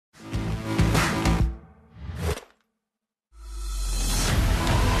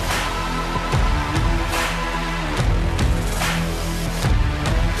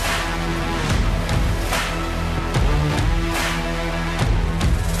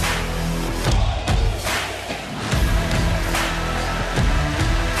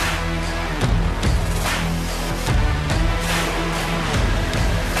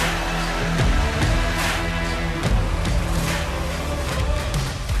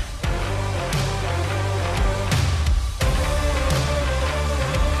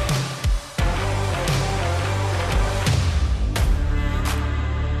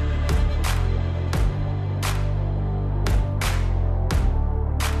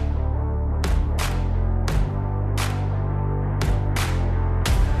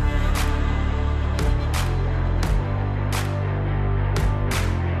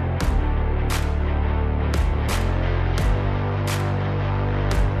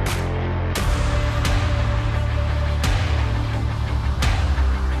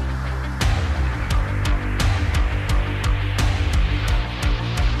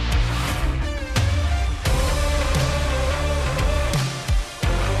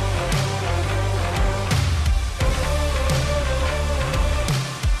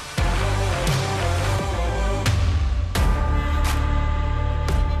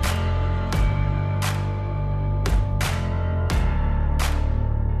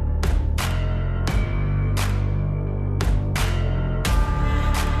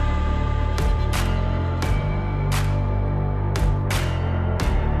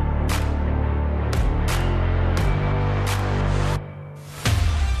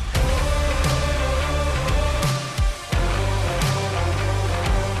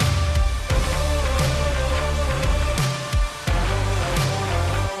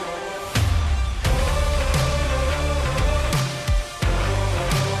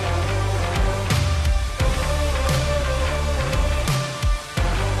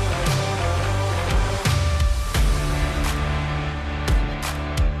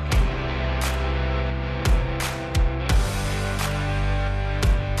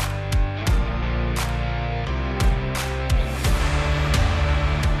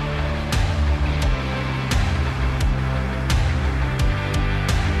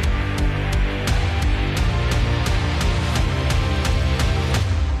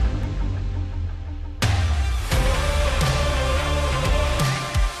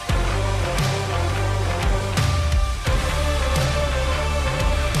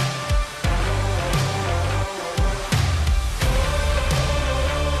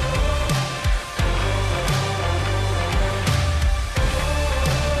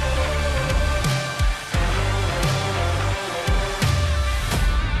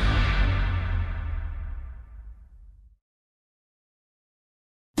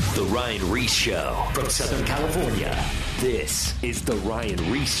The Ryan Reese Show from Southern California. This is The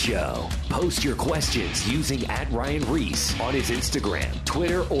Ryan Reese Show. Post your questions using @Ryan Reese on his Instagram,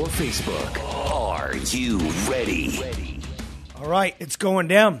 Twitter, or Facebook. Are you ready? All right, it's going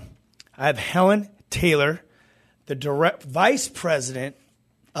down. I have Helen Taylor, the direct vice president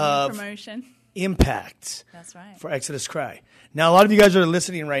of promotion Impact. That's right. For Exodus Cry. Now, a lot of you guys are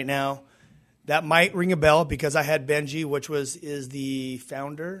listening right now. That might ring a bell because I had Benji, which is the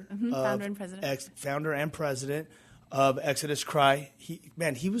founder, founder and president of Exodus Cry.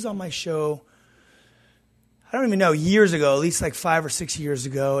 He was on my show. I don't even know, years ago, at least like 5 or 6 years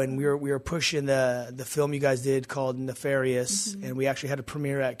ago, and we were pushing the film you guys did called Nefarious, and we actually had a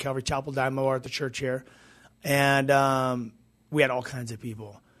premiere at Calvary Chapel Dynamo at the church here, and we had all kinds of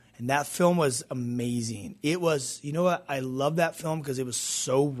people. And that film was amazing. It was, you know what? I love that film because it was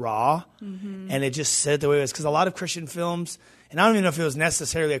so raw, and it just said the way it was. Because a lot of Christian films, and I don't even know if it was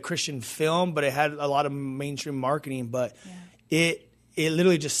necessarily a Christian film, but it had a lot of mainstream marketing. But it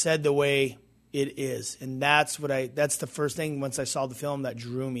literally just said the way it is, and that's the first thing once I saw the film that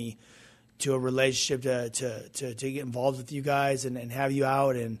drew me to a relationship to get involved with you guys and have you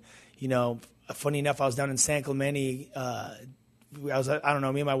out. And you know, funny enough, I was down in San Clemente. I don't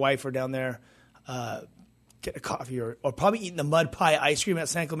know, me and my wife were down there getting a coffee or probably eating the mud pie ice cream at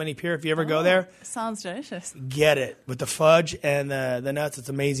San Clemente Pier. If you ever go there. Sounds delicious. Get it. With the fudge and the nuts. It's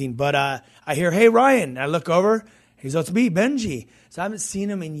amazing. But I hear, hey, Ryan. I look over. He's like, it's me, Benji. So I haven't seen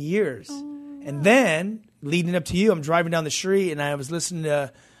him in years. And then, leading up to you, I'm driving down the street, and I was listening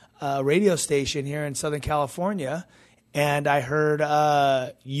to a radio station here in Southern California, and I heard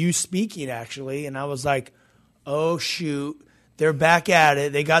you speaking, actually, and I was like, oh, shoot. They're back at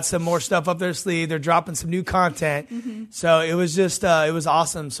it. They got some more stuff up their sleeve. They're dropping some new content. So it was just, it was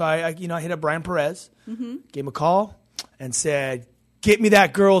awesome. So I hit up Brian Perez, gave him a call, and said, get me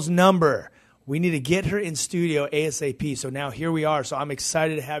that girl's number. We need to get her in studio ASAP. So now here we are. So I'm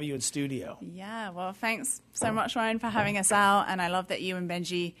excited to have you in studio. Yeah, well, thanks so much, Ryan, for having us out. And I love that you and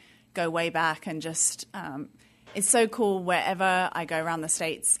Benji go way back and just... it's so cool. Wherever I go around the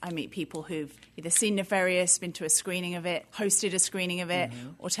States, I meet people who've either seen Nefarious, been to a screening of it, hosted a screening of it,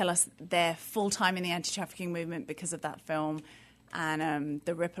 or tell us they're full-time in the anti-trafficking movement because of that film and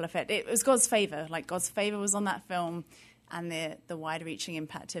the ripple effect. It was God's favor. Like, God's favor was on that film and the wide-reaching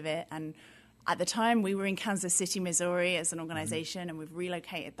impact of it. And at the time, we were in Kansas City, Missouri as an organization, and we've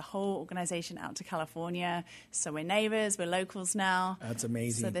relocated the whole organization out to California. So we're neighbors, we're locals now. That's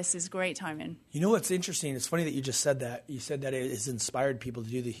amazing. So this is great timing. You know what's interesting? It's funny that you just said that. You said that it has inspired people to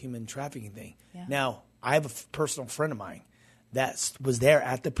do the human trafficking thing. Yeah. Now, I have a personal friend of mine that was there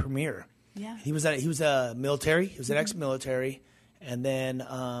at the premiere. Yeah. He was a military. He was an ex-military, and then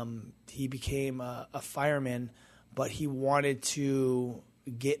he became a fireman, but he wanted to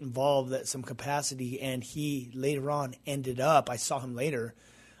get involved at some capacity, and he later on ended up, I saw him later,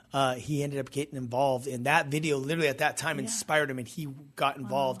 he ended up getting involved in that video. Literally at that time inspired him, and he got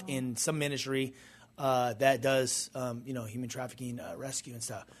involved in some ministry that does human trafficking rescue and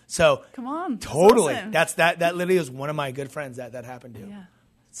stuff. So come on, totally, that's awesome. that literally is one of my good friends that happened to. Yeah.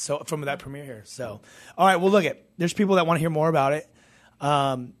 So from that premiere here. So all right, well, there's people that want to hear more about it.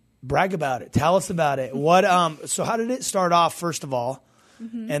 Brag about it. Tell us about it. What so how did it start off, first of all?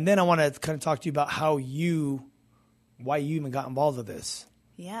 And then I want to kind of talk to you about why you even got involved with this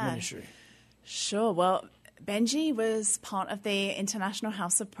ministry. Sure. Well, Benji was part of the International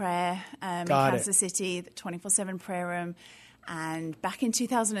House of Prayer in Kansas City, the 24/7 prayer room. And back in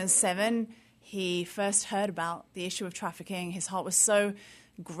 2007, he first heard about the issue of trafficking. His heart was so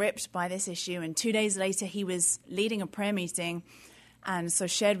gripped by this issue. And 2 days later, he was leading a prayer meeting and so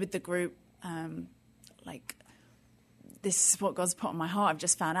shared with the group, this is what God's put on my heart. I've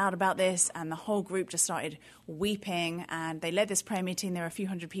just found out about this. And the whole group just started weeping. And they led this prayer meeting. There were a few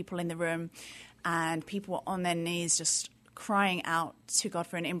hundred people in the room. And people were on their knees just crying out to God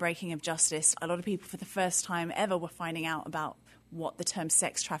for an inbreaking of justice. A lot of people for the first time ever were finding out about what the term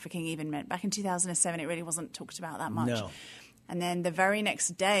sex trafficking even meant. Back in 2007, it really wasn't talked about that much. No. And then the very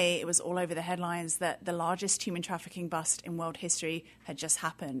next day, it was all over the headlines that the largest human trafficking bust in world history had just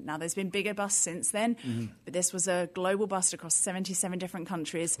happened. Now, there's been bigger busts since then, but this was a global bust across 77 different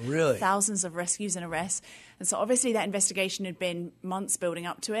countries. Really? Thousands of rescues and arrests. And so obviously that investigation had been months building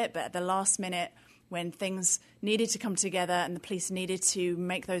up to it, but at the last minute, when things needed to come together and the police needed to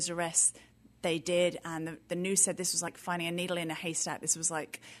make those arrests, they did. And the news said this was like finding a needle in a haystack. This was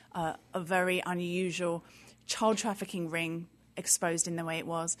like a very unusual child trafficking ring exposed in the way it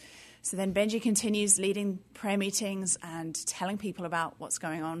was. So then Benji continues leading prayer meetings and telling people about what's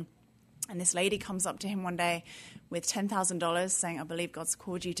going on. And this lady comes up to him one day with $10,000 saying, I believe God's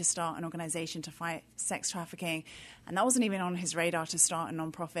called you to start an organization to fight sex trafficking. And that wasn't even on his radar to start a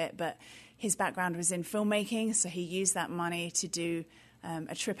nonprofit, but his background was in filmmaking, so he used that money to do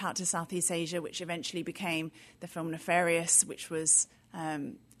a trip out to Southeast Asia, which eventually became the film Nefarious, which was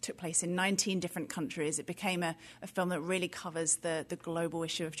took place in 19 different countries. It became a film that really covers the global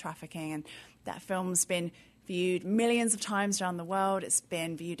issue of trafficking, and that film's been viewed millions of times around the world. It's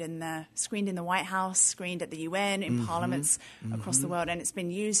been viewed screened in the White House, screened at the UN, in parliaments across the world, and it's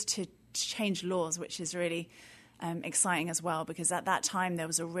been used to change laws, which is really exciting as well, because at that time there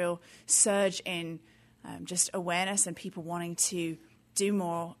was a real surge in just awareness and people wanting to do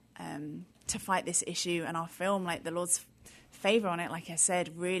more to fight this issue. And our film, like the Lord's favor on it, like I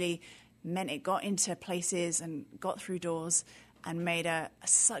said, really meant it got into places and got through doors and made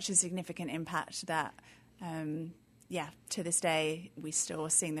such a significant impact that to this day, we still are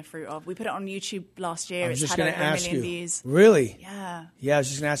seeing the fruit of. We put it on YouTube last year. It's had over 1 million views. Really? Yeah. Yeah, I was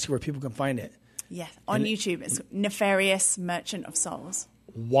just going to ask you where people can find it. Yeah, on YouTube. It's Nefarious Merchant of Souls.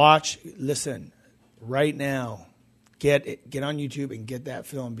 Listen, right now, get on YouTube and get that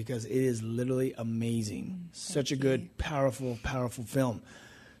film, because it is literally amazing. Such a good, powerful film.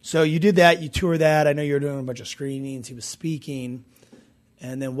 So you did that. You toured that. I know you were doing a bunch of screenings. He was speaking.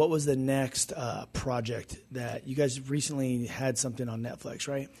 And then what was the next project that you guys recently had something on Netflix,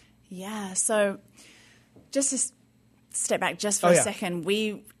 right? Yeah. So just to step back just for a second,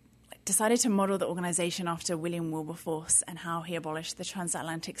 we decided to model the organization after William Wilberforce and how he abolished the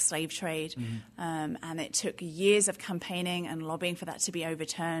transatlantic slave trade. And it took years of campaigning and lobbying for that to be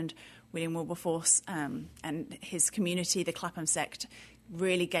overturned. William Wilberforce and his community, the Clapham sect,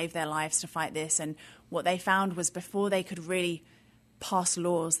 really gave their lives to fight this. And what they found was before they could really pass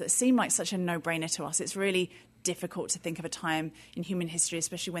laws that seem like such a no-brainer to us, it's really difficult to think of a time in human history,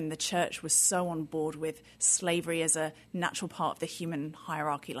 especially when the church was so on board with slavery as a natural part of the human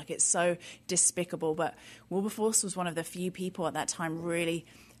hierarchy. Like, it's so despicable. But Wilberforce was one of the few people at that time really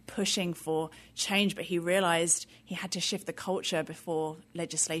pushing for change, but he realized he had to shift the culture before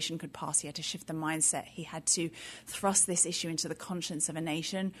legislation could pass. He had to shift the mindset. He had to thrust this issue into the conscience of a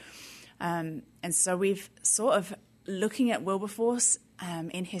nation. And so we've sort of looking at Wilberforce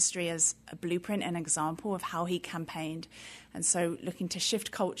in history as a blueprint and example of how he campaigned. And so looking to shift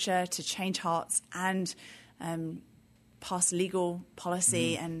culture, to change hearts, and pass legal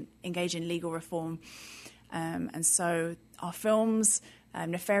policy and engage in legal reform. And so our films,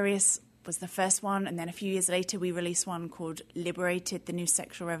 Nefarious was the first one, and then a few years later we released one called Liberated, the New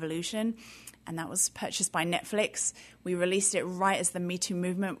Sexual Revolution, and that was purchased by Netflix. We released it right as the Me Too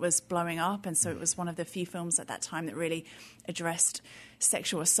movement was blowing up, and so it was one of the few films at that time that really addressed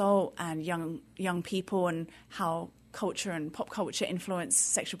sexual assault and young people and how culture and pop culture influence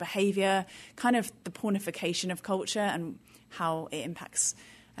sexual behavior, kind of the pornification of culture and how it impacts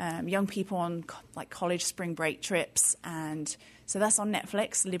young people on like college spring break trips. And so that's on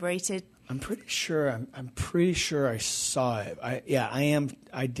Netflix, Liberated. I'm pretty sure I saw it.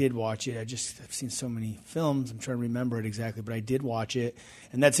 I did watch it. I've seen so many films. I'm trying to remember it exactly, but I did watch it.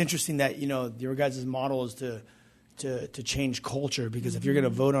 And that's interesting that, your guys' model is to change culture, because if you're going to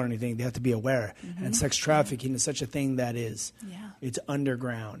vote on anything, they have to be aware. And sex trafficking is such a thing that it's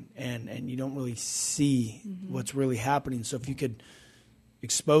underground, and you don't really see what's really happening. So if you could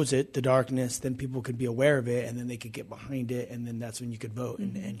expose it, the darkness, then people could be aware of it, and then they could get behind it, and then that's when you could vote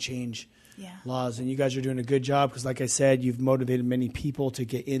and change laws. And you guys are doing a good job, because like I said, you've motivated many people to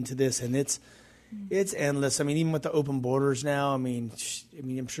get into this, and it's endless. I mean, even with the open borders now, I mean,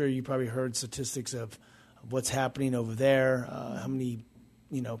 I'm sure you probably heard statistics of what's happening over there, how many,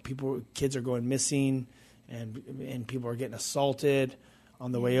 kids are going missing, and people are getting assaulted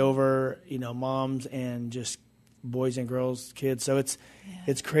on the way over, moms and just boys and girls, kids. So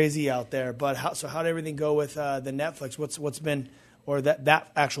it's crazy out there. But how did everything go with the Netflix? What's been, or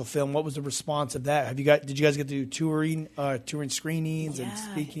that actual film? What was the response of that? Did you guys get to do touring screenings and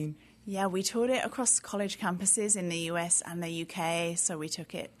speaking? Yeah, we toured it across college campuses in the US and the UK. So we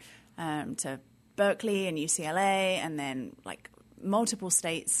took it to Berkeley and UCLA, and then multiple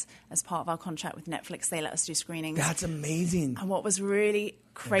states as part of our contract with Netflix. They let us do screenings. That's amazing. And what was really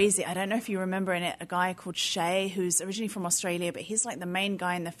crazy, I don't know if you remember in it, a guy called Shay, who's originally from Australia, but he's like the main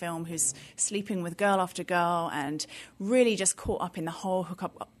guy in the film who's sleeping with girl after girl and really just caught up in the whole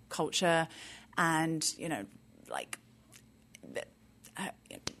hookup culture. And,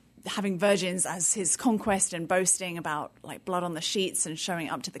 having virgins as his conquest and boasting about like blood on the sheets and showing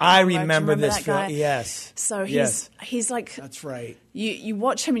up to the I camera. remember this that film. guy? Yes. So he's like, that's right. You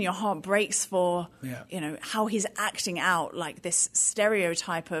watch him and your heart breaks for how he's acting out like this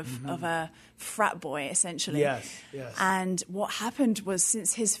stereotype of a frat boy essentially. Yes. And what happened was,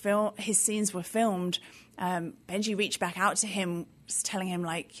 since his scenes were filmed, Benji reached back out to him, telling him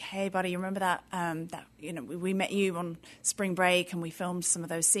like, "Hey, buddy, you remember that we met you on spring break and we filmed some of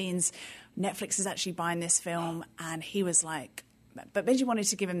those scenes. Netflix is actually buying this film." And he was like, but Benji wanted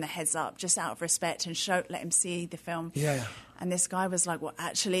to give him the heads up just out of respect and let him see the film. Yeah. And this guy was like, "Well,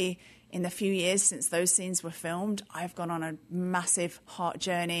 actually, in the few years since those scenes were filmed, I've gone on a massive heart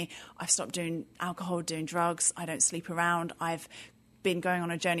journey. I've stopped doing alcohol, doing drugs. I don't sleep around. I've been going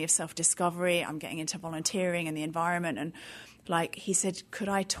on a journey of self-discovery. I'm getting into volunteering and the environment." And like he said, "Could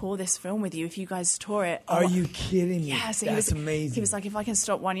I tour this film with you if you guys tour it?" Are you kidding me? Yeah, so that's amazing. He was like, "If I can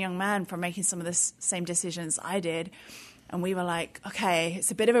stop one young man from making some of the same decisions I did." And we were like, okay,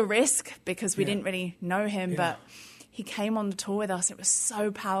 it's a bit of a risk because we didn't really know him, but he came on the tour with us. It was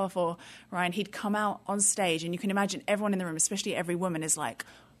so powerful, Ryan. He'd come out on stage, and you can imagine everyone in the room, especially every woman, is like,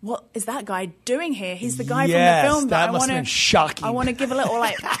 "What is that guy doing here? He's the guy from the film that must have been shocking. I want to give a little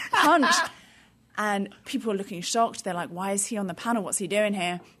like punch." And people were looking shocked. They're like, "Why is he on the panel? What's he doing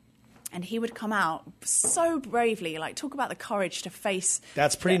here?" And he would come out so bravely, like talk about the courage to face.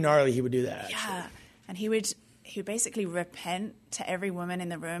 That's pretty gnarly. He would do that. Yeah, and he would basically repent to every woman in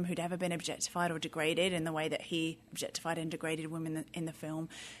the room who'd ever been objectified or degraded in the way that he objectified and degraded women in the film.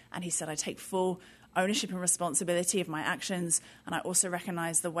 And he said, "I take full ownership and responsibility of my actions, and I also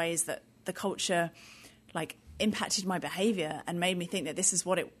recognize the ways that the culture like impacted my behavior and made me think that this is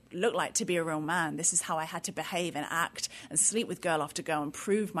what it looked like to be a real man. This is how I had to behave and act and sleep with girl after girl and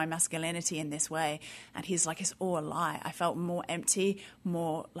prove my masculinity in this way." And he's like, "It's all a lie. I felt more empty,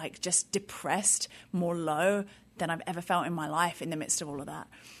 more like just depressed, more low than I've ever felt in my life in the midst of all of that."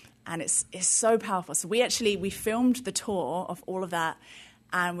 And it's so powerful. So we filmed the tour of all of that,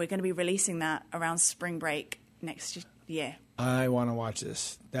 and we're going to be releasing that around spring break next year. I want to watch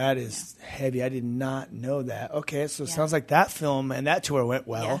this. That is heavy. I did not know that. Okay, so it sounds like that film and that tour went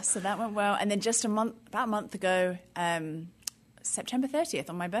well. Yeah, so that went well. And then just about a month ago, September 30th,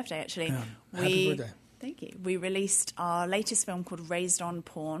 on my birthday actually, happy birthday. Thank you. We released our latest film called Raised on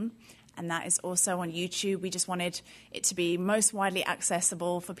Porn, and that is also on YouTube. We just wanted it to be most widely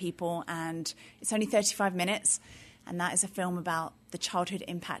accessible for people, and it's only 35 minutes. And that is a film about the childhood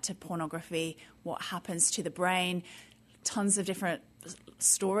impact of pornography, what happens to the brain, tons of different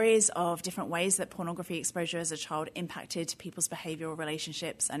stories of different ways that pornography exposure as a child impacted people's behavioral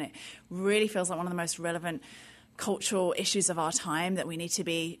relationships. And it really feels like one of the most relevant cultural issues of our time that we need to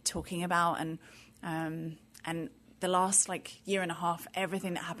be talking about. And the last year and a half,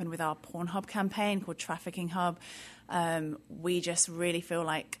 everything that happened with our Pornhub campaign called Trafficking Hub, we just really feel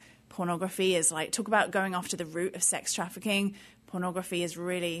like pornography is talk about going after the root of sex trafficking. Pornography is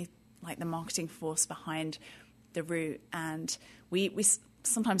really like the marketing force behind the root. And we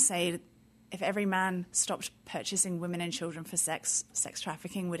sometimes say if every man stopped purchasing women and children for sex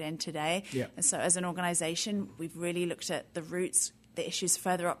trafficking would end today. Yeah. And so as an organization, we've really looked at the roots, the issues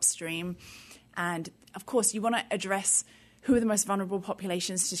further upstream. And of course, you want to address who are the most vulnerable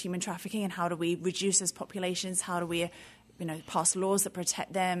populations to human trafficking and how do we reduce those populations? How do we pass laws that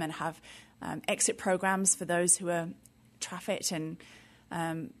protect them and have exit programs for those who are trafficked? And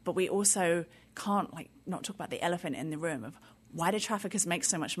but we also can't not talk about the elephant in the room of why do traffickers make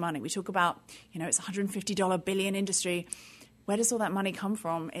so much money? We talk about, it's a $150 billion industry. Where does all that money come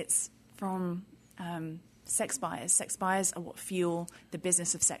from? It's from sex buyers. Sex buyers are what fuel the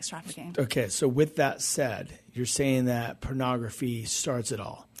business of sex trafficking. Okay, so with that said, you're saying that pornography starts it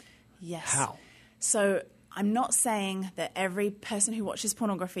all. Yes. How? So I'm not saying that every person who watches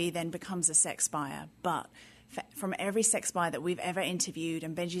pornography then becomes a sex buyer, but from every sex buyer that we've ever interviewed,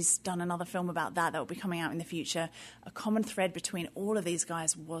 and Benji's done another film about that will be coming out in the future, a common thread between all of these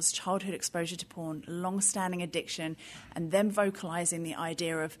guys was childhood exposure to porn, long-standing addiction, and them vocalizing the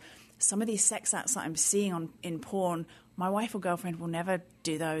idea of some of these sex acts that I'm seeing in porn, my wife or girlfriend will never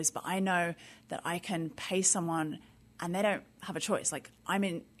do those, but I know that I can pay someone and they don't have a choice.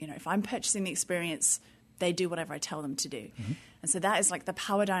 If I'm purchasing the experience, they do whatever I tell them to do. Mm-hmm. And so that is the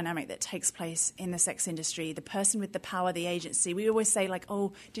power dynamic that takes place in the sex industry. The person with the power, the agency. We always say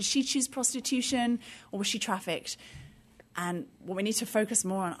did she choose prostitution or was she trafficked? And what we need to focus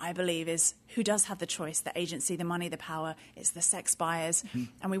more on, I believe, is who does have the choice, the agency, the money, the power. It's the sex buyers. Mm-hmm.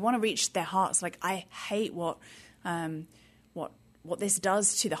 And we want to reach their hearts. I hate what this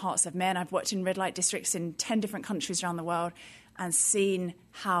does to the hearts of men. I've worked in red light districts in 10 different countries around the world. and seen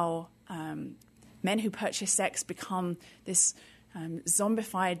how men who purchase sex become this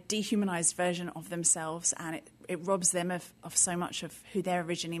zombified, dehumanized version of themselves, and it robs them of so much of who they're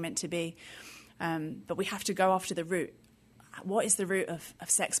originally meant to be. But we have to go after the root. What is the root of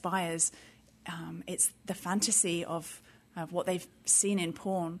sex buyers? It's the fantasy of what they've seen in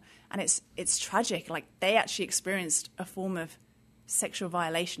porn, and it's tragic. Like, they actually experienced a form of sexual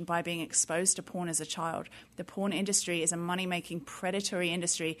violation by being exposed to porn as a child. The porn industry is a money-making, predatory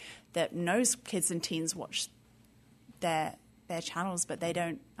industry that knows kids and teens watch their channels, but they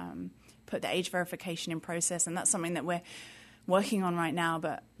don't put the age verification in process, and that's something that we're working on right now,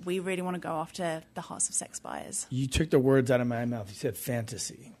 but we really want to go after the hearts of sex buyers. You took the words out of my mouth. You said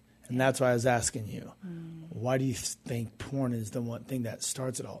fantasy. And that's why I was asking you, why do you think porn is the one thing that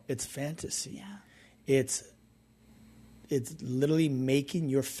starts it all? It's fantasy. Yeah. It's literally making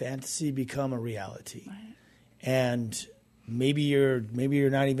your fantasy become a reality. Right. And maybe you're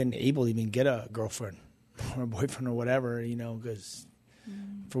not even able to even get a girlfriend or a boyfriend or whatever, because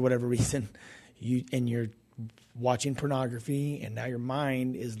for whatever reason you're watching pornography, and now your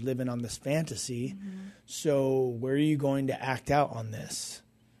mind is living on this fantasy. So where are you going to act out on this?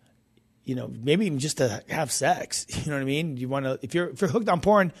 Maybe even just to have sex. You know what I mean? You want to, if you're hooked on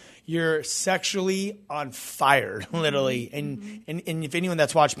porn, you're sexually on fire, literally. And if anyone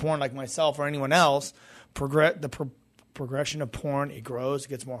that's watched porn like myself or anyone else, progression of porn, it grows, it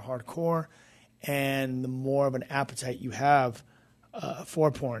gets more hardcore, and the more of an appetite you have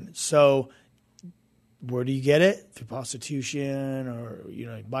for porn. So where do you get it? Through prostitution, or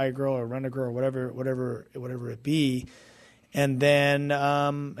buy a girl or rent a girl, or whatever it be. And then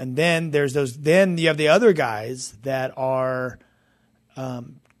there's those. Then you have the other guys that are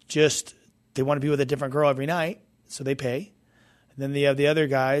just, they want to be with a different girl every night, so they pay. And then you have the other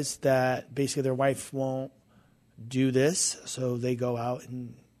guys that basically their wife won't do this, so they go out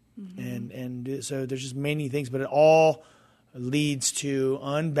and so there's just many things, but it all leads to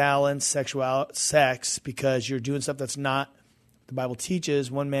unbalanced sex, because you're doing stuff that's not the Bible teaches.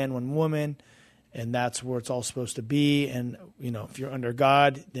 One man, one woman. And that's where it's all supposed to be. And, if you're under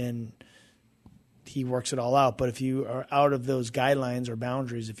God, then he works it all out. But if you are out of those guidelines or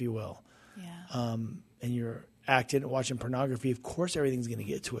boundaries, if you will, and you're acting, watching pornography, of course everything's going to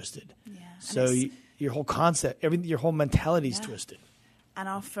get twisted. Yeah. So your whole concept, your whole mentality is twisted. And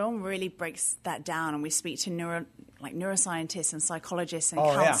our film really breaks that down. And we speak to neuroscientists and psychologists and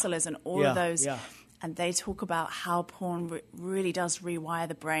counselors and all of those. Yeah. And they talk about how porn really does rewire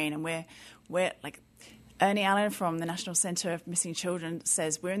the brain. And we're like, Ernie Allen from the National Center of Missing Children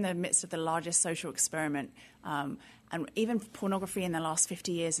says we're in the midst of the largest social experiment. And even pornography in the last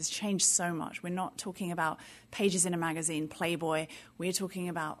 50 years has changed so much. We're not talking about pages in a magazine, Playboy. We're talking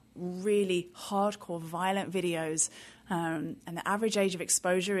about really hardcore, violent videos. And the average age of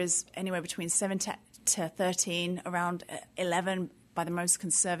exposure is anywhere between 7 to 13, around 11 by the most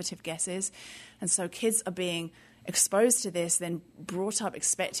conservative guesses. And so kids are being exposed to this, then brought up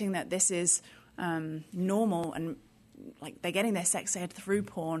expecting that this is normal, and like they're getting their sex ed through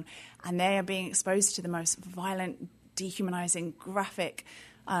porn, and they are being exposed to the most violent, dehumanizing, graphic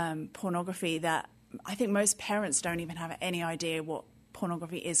pornography that I think most parents don't even have any idea what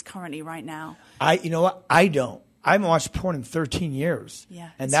pornography is currently right now. You know what? I don't. I haven't watched porn in 13 years. Yeah,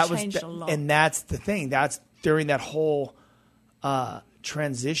 and it's changed a lot. And that's the thing. That's during that whole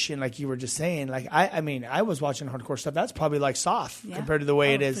transition, like you were just saying. Like I mean, I was watching hardcore stuff. That's probably like soft compared to the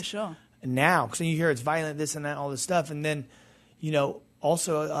way it is for sure. Now. Because you hear it's violent, this and that, all this stuff. And then,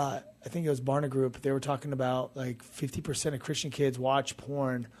 also I think it was Barna Group. They were talking about like 50% of Christian kids watch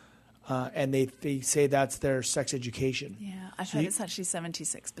porn, and they say that's their sex education. Yeah, I've heard it's actually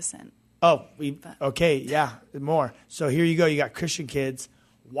 76%. Oh, okay, yeah, more. So here you go. You got Christian kids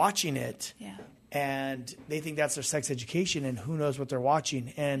watching it, and they think that's their sex education, and who knows what they're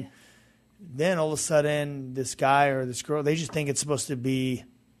watching. And then all of a sudden, this guy or this girl, they just think it's supposed to be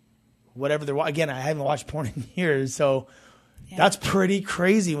whatever they're watching. Again, I haven't watched porn in years, so that's pretty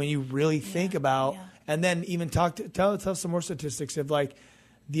crazy when you really think about. And then even tell some more statistics of like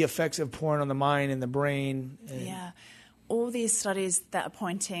the effects of porn on the mind and the brain. All these studies that are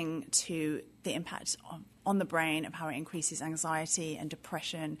pointing to the impact on the brain of how it increases anxiety and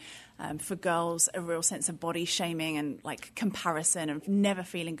depression. For girls, a real sense of body shaming and like comparison of never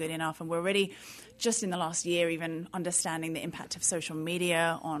feeling good enough. And we're already just in the last year even understanding the impact of social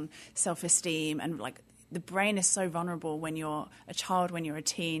media on self-esteem. And like the brain is so vulnerable when you're a child, when you're a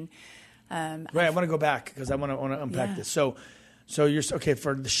teen. Right, I want to go back because I want to unpack this. So you're okay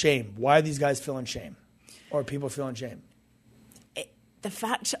for the shame. Why are these guys feeling shame, or people feeling shame? the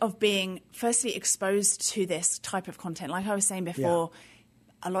fact of being firstly exposed to this type of content, like I was saying before,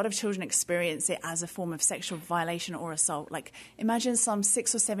 a lot of children experience it as a form of sexual violation or assault. Like, imagine some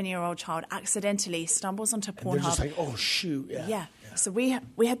 6 or 7 year old child accidentally stumbles onto Pornhub. They're just like, oh shoot, yeah. So we've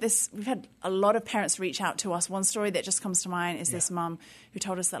had a lot of parents reach out to us. One story that just comes to mind is this mum who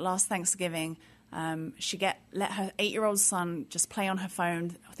told us that last Thanksgiving, she let her 8-year-old son just play on her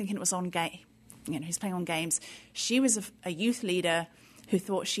phone, thinking it was on he's playing on games. She was a youth leader who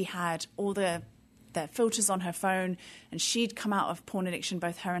thought she had all the filters on her phone, and she'd come out of porn addiction,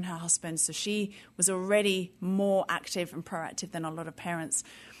 both her and her husband. So she was already more active and proactive than a lot of parents.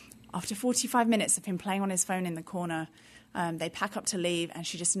 After 45 minutes of him playing on his phone in the corner, they pack up to leave, and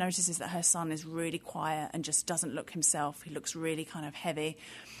she just notices that her son is really quiet and just doesn't look himself. He looks really kind of heavy.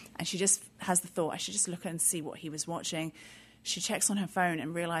 And she just has the thought, I should just look and see what he was watching. She checks on her phone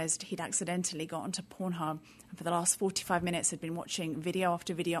and realised he'd accidentally got onto Pornhub, and for the last 45 minutes had been watching video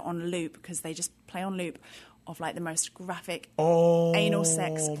after video on loop, because they just play on loop of like the most graphic anal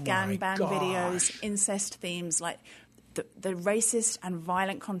sex, gangbang videos, incest themes, like the racist and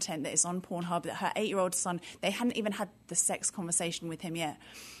violent content that is on Pornhub, that her 8-year-old son, they hadn't even had the sex conversation with him yet.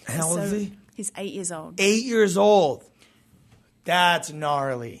 How old is he? He's 8 years old. 8 years old. That's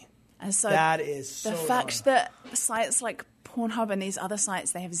gnarly. And so that is so the fact that sites like Pornhub and these other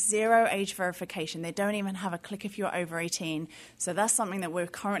sites, they have zero age verification. They don't even have a click if you're over 18. So that's something that we're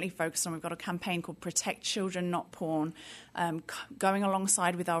currently focused on. We've got a campaign called Protect Children, Not Porn, going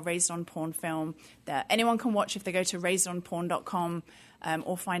alongside with our Raised on Porn film that anyone can watch if they go to raisedonporn.com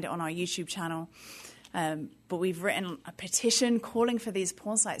or find it on our YouTube channel. But we've written a petition calling for these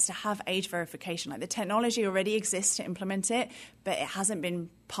porn sites to have age verification. Like, the technology already exists to implement it, but it hasn't been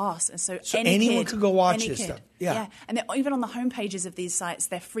passed. And so anyone could go watch this stuff. Yeah. And even on the homepages of these sites,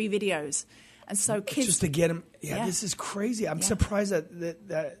 they're free videos. And so kids... Just to get them... Yeah, this is crazy. I'm surprised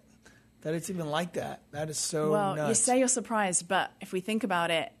that it's even like that. That is so nuts. Well, you say you're surprised, but if we think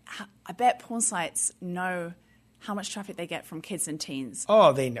about it, I bet porn sites know how much traffic they get from kids and teens. Oh,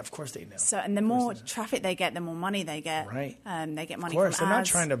 of course they know. So, and the more traffic they get, the more money they get. Right. They get money from ads. They're not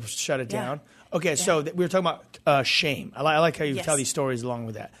trying to shut it down. Okay, so we were talking about shame. I like how you tell these stories along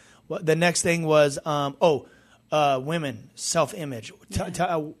with that. Well, the next thing was, women, self-image.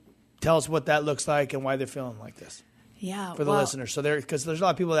 Tell us what that looks like and why they're feeling like this. Yeah. For the listeners. So because there's a lot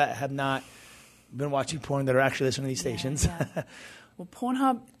of people that have not been watching porn that are actually listening to these stations. Yeah. Well,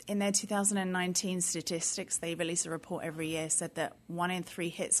 Pornhub, in their 2019 statistics, they release a report every year, said that 1 in 3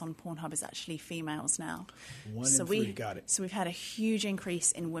 hits on Pornhub is actually females now. 1 in 3, got it. So we've had a huge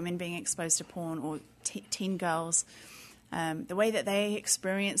increase in women being exposed to porn, or teen girls. The way that they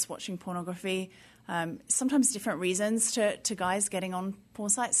experience watching pornography, sometimes different reasons to guys getting on porn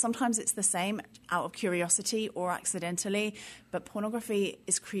sites. Sometimes it's the same, out of curiosity or accidentally, but pornography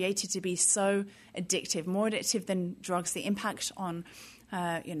is created to be so addictive, more addictive than drugs. The impact on,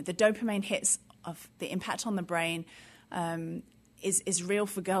 the dopamine hits of the impact on the brain is real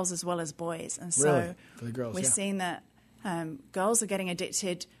for girls as well as boys. And so really? For the girls, we're seeing that girls are getting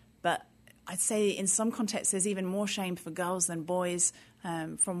addicted, but I'd say in some contexts there's even more shame for girls than boys,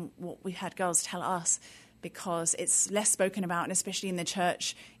 from what we had girls tell us, because it's less spoken about, and especially in the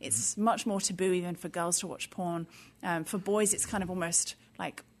church, it's much more taboo even for girls to watch porn. For boys, it's kind of almost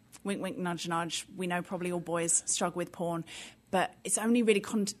like wink, wink, nudge, nudge. We know probably all boys struggle with porn, but it's only really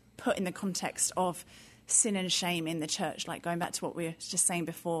put in the context of sin and shame in the church, like going back to what we were just saying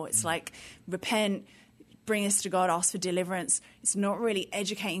before. It's like, repent, bring us to God, ask for deliverance. It's not really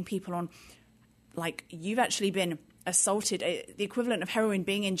educating people on, like, you've actually been assaulted, the equivalent of heroin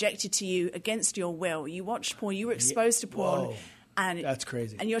being injected to you against your will. You watched porn, you were exposed to porn. Whoa. And that's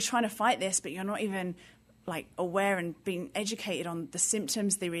crazy. And you're trying to fight this, but you're not even like aware and being educated on the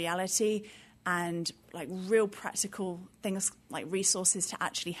symptoms, the reality, and like real practical things, like resources to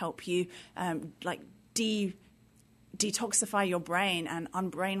actually help you, like detoxify your brain and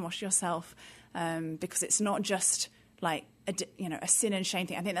unbrainwash yourself, because it's not just like a sin and shame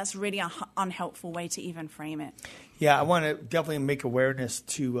thing. I think that's really an unhelpful way to even frame it. Yeah, I want to definitely make awareness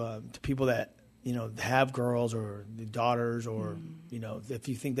to people that have girls or the daughters, or if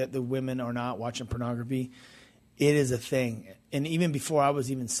you think that the women are not watching pornography, it is a thing. And even before I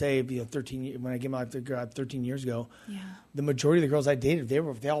was even saved, 13 when I gave my life to God 13 years ago, the majority of the girls I dated,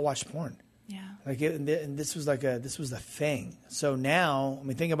 they all watched porn. Yeah. And this was the thing. So now, I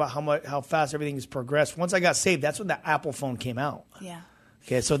mean, think about how fast everything has progressed. Once I got saved, that's when the Apple phone came out. Yeah.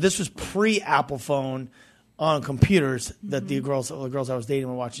 Okay, so this was pre-Apple phone on computers that the girls I was dating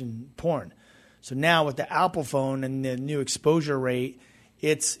were watching porn. So now with the Apple phone and the new exposure rate,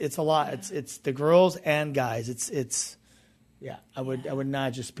 it's a lot. Yeah. It's the girls and guys. It's Yeah, I would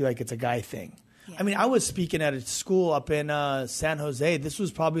not just be like it's a guy thing. Yeah. I mean, I was speaking at a school up in San Jose. This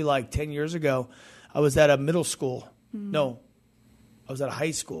was probably like 10 years ago. I was at a middle school. No, I was at a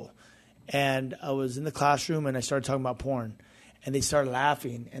high school. And I was in the classroom, and I started talking about porn. And they started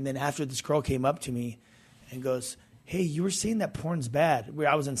laughing. And then after, this girl came up to me and goes, hey, you were saying that porn's bad.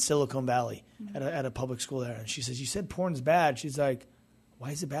 I was in Silicon Valley at a public school there. And she says, you said porn's bad. She's like, why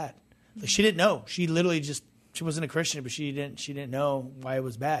is it bad? Like, she didn't know. She literally she wasn't a Christian, but she didn't know why it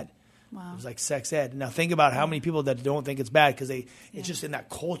was bad. Wow. It was like sex ed. Now think about how many people that don't think it's bad because it's just in that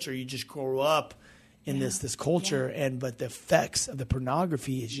culture. You just grow up in this culture, but the effects of the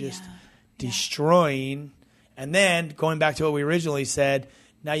pornography is just destroying. And then going back to what we originally said,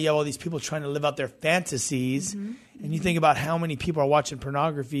 now you have all these people trying to live out their fantasies, and you think about how many people are watching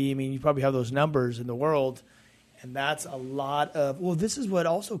pornography. I mean, you probably have those numbers in the world, and that's a lot of. Well, this is what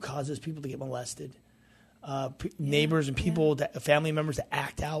also causes people to get molested. Neighbors and people, family members that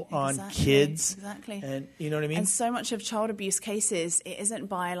act out on kids. Exactly. And you know what I mean? And so much of child abuse cases, it isn't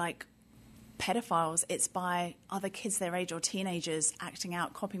by like pedophiles, it's by other kids their age or teenagers acting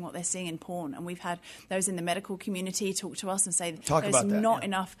out, copying what they're seeing in porn. And we've had those in the medical community talk to us and say there's not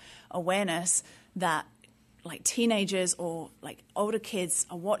enough awareness that like teenagers or like older kids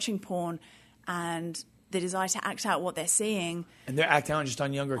are watching porn and the desire to act out what they're seeing. And they're acting out just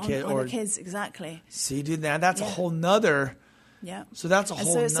on younger kids. On the kids, exactly. See, dude, that's a whole nother. Yeah. So that's a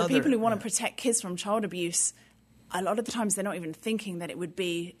whole nother. So people who want to protect kids from child abuse, a lot of the times they're not even thinking that it would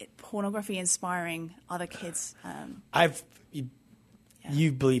be pornography inspiring other kids.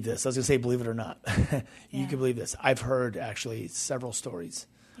 You believe this. I was going to say believe it or not. You can believe this. I've heard actually several stories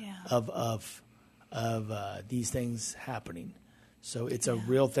of these things happening. So it's a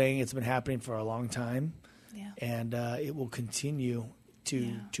real thing. It's been happening for a long time, and it will continue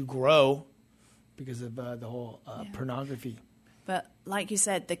to grow because of the whole pornography. But like you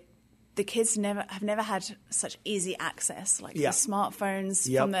said, the kids have never had such easy access, like the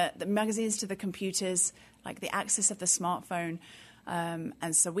smartphones, from the magazines to the computers, like the access of the smartphone.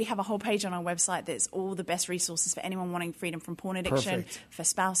 And so we have a whole page on our website that's all the best resources for anyone wanting freedom from porn addiction, for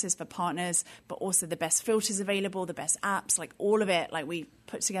spouses, for partners, but also the best filters available, the best apps, like all of it, like we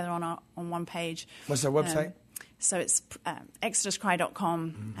put together on one page. What's our website? So it's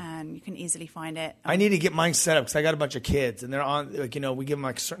exoduscry.com, and you can easily find it. I need to get mine set up because I got a bunch of kids, and they're on. Like, we give them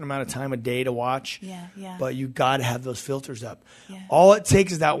like a certain amount of time a day to watch. Yeah. But you got to have those filters up. Yeah. All it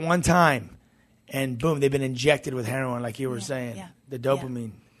takes is that one time, and boom, they've been injected with heroin, like you were saying. Yeah. The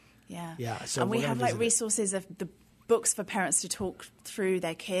dopamine. Yeah. So and we have like resources of the books for parents to talk through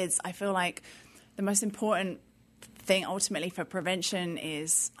their kids. I feel like the most important thing ultimately for prevention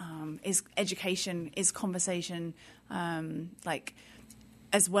is education, is conversation. Like,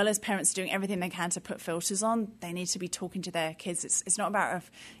 as well as parents doing everything they can to put filters on, they need to be talking to their kids. It's not about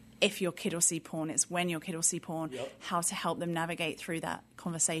if your kid will see porn, it's when your kid will see porn, how to help them navigate through that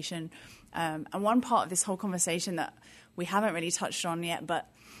conversation. And one part of this whole conversation that we haven't really touched on yet,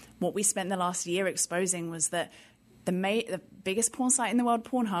 but what we spent the last year exposing was that the biggest porn site in the world,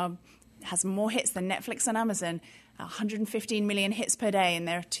 Pornhub, has more hits than Netflix and Amazon, 115 million hits per day in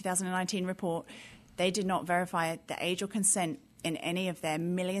their 2019 report. They did not verify the age or consent in any of their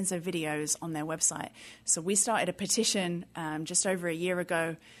millions of videos on their website. So we started a petition just over a year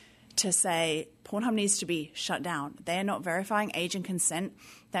ago to say Pornhub needs to be shut down. They are not verifying age and consent.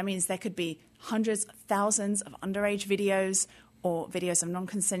 That means there could be hundreds, thousands of underage videos or videos of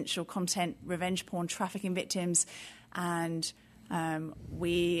non-consensual content, revenge porn, trafficking victims. And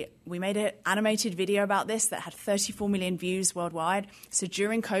we made an animated video about this that had 34 million views worldwide. So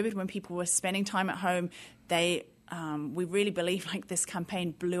during COVID, when people were spending time at home, we really believe like this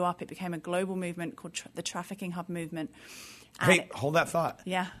campaign blew up. It became a global movement called the Trafficking Hub Movement. Hey, hold that thought.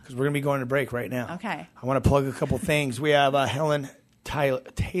 Yeah. Because we're going to be going to break right now. Okay. I want to plug a couple things. We have Helen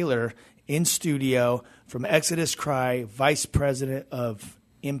Taylor in studio from Exodus Cry, Vice President of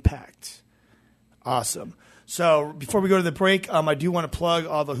Impact. Awesome. So before we go to the break, I do want to plug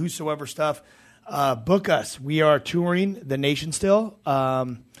all the whosoever stuff. Book us. We are touring the nation still.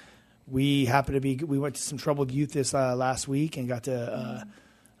 We went to some troubled youth this last week and got to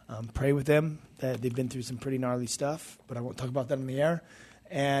pray with them. They've been through some pretty gnarly stuff, but I won't talk about that in the air.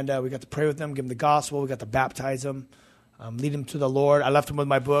 And we got to pray with them, give them the gospel. We got to baptize them, lead them to the Lord. I left them with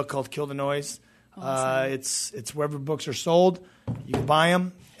my book called Kill the Noise. Awesome. It's wherever books are sold. You can buy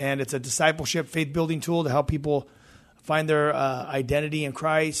them, and it's a discipleship, faith-building tool to help people find their identity in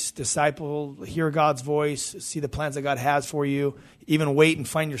Christ, disciple, hear God's voice, see the plans that God has for you, even wait and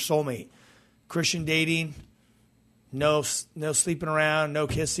find your soulmate. Christian dating, no sleeping around, no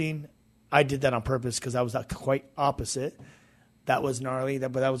kissing. I did that on purpose because I was quite opposite. That was gnarly,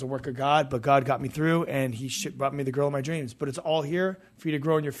 but that was a work of God. But God got me through, and He brought me the girl of my dreams. But it's all here for you to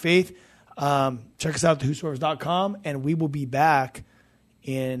grow in your faith. Check us out at whosoevers.com, and we will be back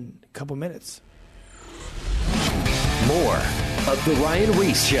in a couple minutes. More of The Ryan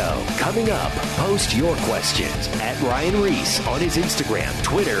Reese Show coming up. Post your questions at Ryan Reese on his Instagram,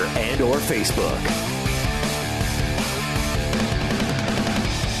 Twitter, and or Facebook.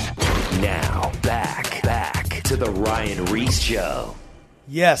 Now, back to The Ryan Reese Show.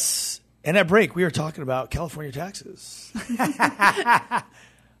 Yes. And at break, we were talking about California taxes. A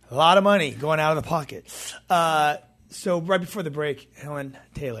lot of money going out of the pocket. So right before the break, Helen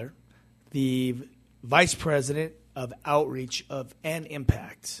Taylor, the Vice President of Outreach and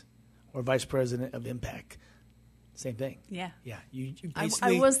Impact, or Vice President of Impact. Same thing. Yeah. Yeah. You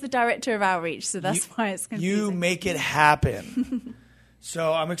basically, I was the Director of Outreach, so that's why it's confusing. You make it happen.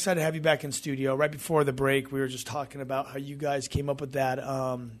 So I'm excited to have you back in studio. Right before the break, we were just talking about how you guys came up with that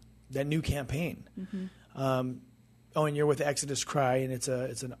new campaign. Mm-hmm. And you're with Exodus Cry, and it's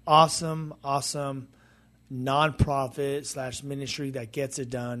an awesome nonprofit / ministry that gets it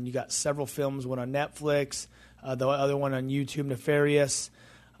done. You got several films, one on Netflix, the other one on YouTube, Nefarious.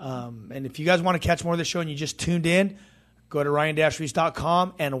 And if you guys want to catch more of the show and you just tuned in, go to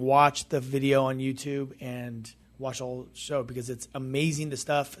ryan-reese.com and watch the video on YouTube and watch the whole show, because it's amazing, the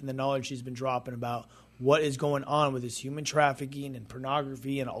stuff and the knowledge she's been dropping about what is going on with this human trafficking and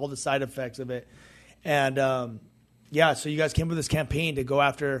pornography and all the side effects of it. And so you guys came with this campaign to go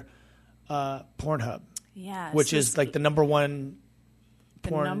after Pornhub. Yeah, which is like the number one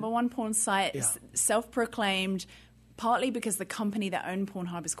porn. The number one porn site, Yeah. self-proclaimed, partly because the company that owned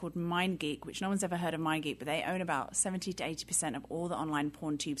Pornhub is called MindGeek, which no one's ever heard of MindGeek, but they own about 70 to 80% of all the online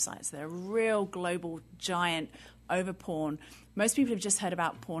porn tube sites. They're a real global giant over porn. Most people have just heard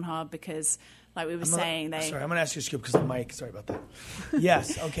about Pornhub because, like we were saying, Sorry, I'm going to ask you to skip because of the mic. Sorry about that.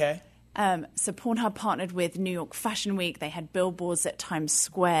 Yes, okay. So Pornhub partnered with New York Fashion Week. They had billboards at Times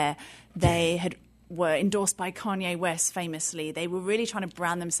Square. They were endorsed by Kanye West famously. They were really trying to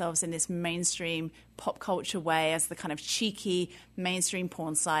brand themselves in this mainstream pop culture way as the kind of cheeky mainstream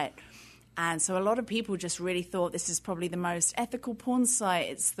porn site. And so a lot of people just really thought this is probably the most ethical porn site.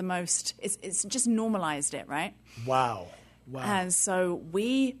 It's just normalized it, right? Wow. And so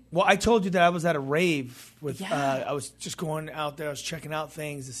Well, I told you that I was at a rave with, I was just going out there, I was checking out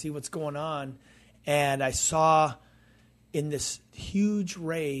things to see what's going on. And I saw in this huge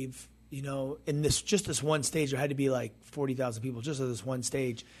rave, in this one stage, there had to be like 40,000 people just at this one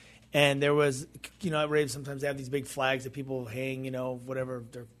stage. And there was, at raves, sometimes they have these big flags that people hang, whatever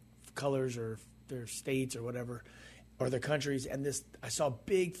their colors or their states or whatever, or their countries. And I saw a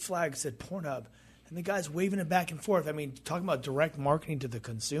big flag that said Pornhub. And the guy's waving it back and forth. I mean, talking about direct marketing to the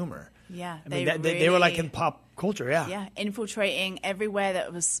consumer. Yeah. They were like in pop culture, yeah. Yeah, infiltrating everywhere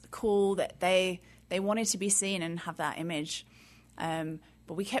that was cool, that they wanted to be seen and have that image.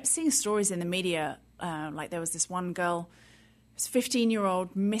 But we kept seeing stories in the media, like there was this one girl, this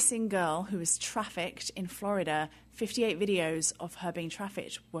 15-year-old missing girl who was trafficked in Florida. 58 videos of her being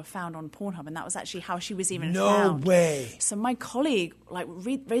trafficked were found on Pornhub, and that was actually how she was even found. No way. So my colleague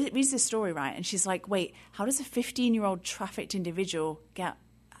reads this story, right, and she's like, wait, how does a 15-year-old trafficked individual get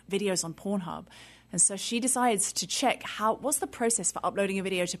videos on Pornhub? And so she decides to check what's the process for uploading a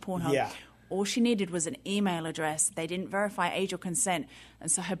video to Pornhub. Yeah. All she needed was an email address. They didn't verify age or consent.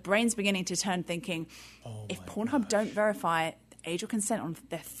 And so her brain's beginning to turn, thinking, if Pornhub don't verify age or consent on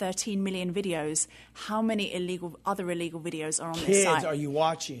their 13 million videos, how many other illegal videos are on this site? Kids, are you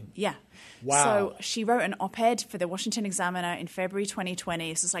watching? Yeah. Wow. So she wrote an op-ed for the Washington Examiner in February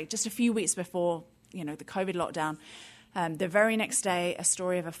 2020. This was like just a few weeks before, the COVID lockdown. The very next day, a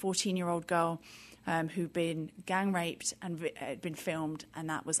story of a 14-year-old girl who'd been gang raped and had been filmed, and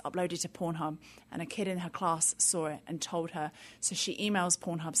that was uploaded to Pornhub, and a kid in her class saw it and told her. So she emails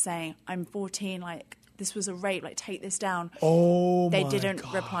Pornhub saying, I'm 14, this was a rape, take this down. They didn't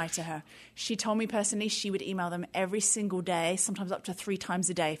reply to her. She told me personally she would email them every single day, sometimes up to 3 times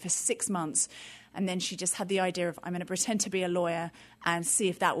a day for 6 months. And then she just had the idea of, I'm going to pretend to be a lawyer and see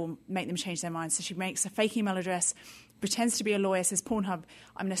if that will make them change their minds. So she makes a fake email address, pretends to be a lawyer, says, Pornhub,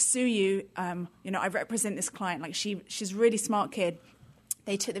 I'm going to sue you. I represent this client. She's a really smart kid.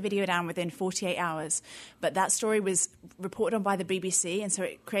 They took the video down within 48 hours. But that story was reported on by the BBC, and so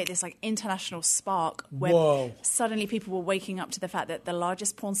it created this international spark where suddenly people were waking up to the fact that the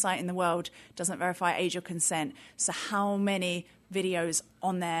largest porn site in the world doesn't verify age or consent. So how many videos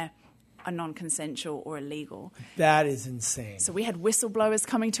on there are non-consensual or illegal. That is insane. So we had whistleblowers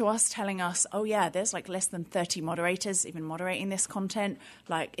coming to us telling us, oh yeah, there's like less than 30 moderators even moderating this content.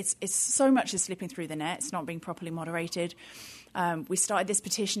 Like it's so much is slipping through the net. It's not being properly moderated. We started this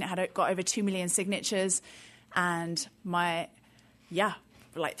petition. It got over 2 million signatures. And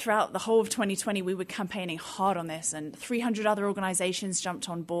throughout the whole of 2020, we were campaigning hard on this, and 300 other organizations jumped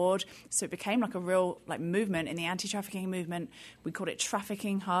on board. So it became like a real like movement in the anti-trafficking movement. We called it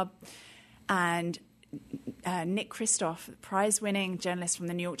Trafficking Hub. And Nick Kristof, prize-winning journalist from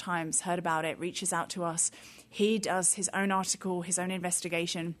the New York Times, heard about it, reaches out to us. He does his own article, his own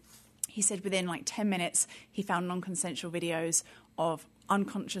investigation. He said within like 10 minutes, he found non-consensual videos of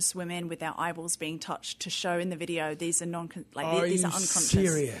unconscious women with their eyeballs being touched to show in the video these are these are unconscious.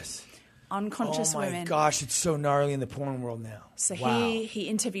 Serious? Unconscious women. Oh my gosh, it's so gnarly in the porn world now. So wow. he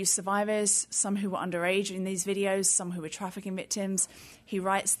interviews survivors, some who were underage in these videos, some who were trafficking victims. He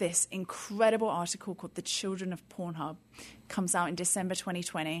writes this incredible article called The Children of Pornhub. Comes out in December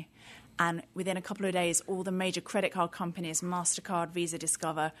 2020. And within a couple of days, all the major credit card companies, MasterCard, Visa,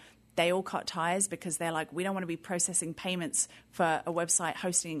 Discover, they all cut ties because they're like, we don't want to be processing payments for a website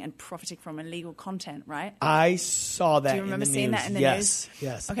hosting and profiting from illegal content, right? I saw that. Do you remember seeing that in the news? news?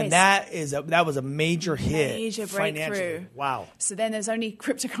 Yes. Okay, and that was a major hit. Major breakthrough. Wow. So then there's only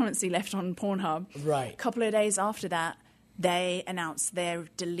cryptocurrency left on Pornhub. Right. A couple of days after that, they announced they're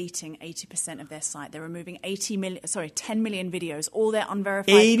deleting 80% of their site. They're removing 10 million videos, all their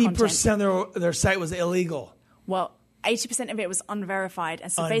unverified 80% of their site was illegal. Well, 80% of it was unverified,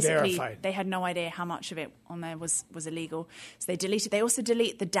 and so basically they had no idea how much of it on there was illegal. So they deleted. They also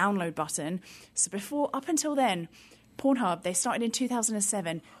delete the download button. So up until then, Pornhub, they started in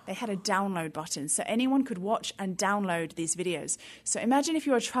 2007. They had a download button, so anyone could watch and download these videos. So imagine if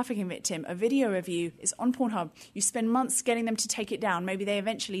you're a trafficking victim, a video of you is on Pornhub. You spend months getting them to take it down. Maybe they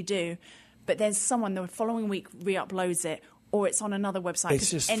eventually do, but there's someone the following week re-uploads it, or it's on another website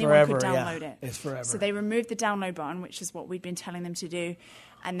because anyone forever, could download it. It's forever. So they removed the download button, which is what we'd been telling them to do.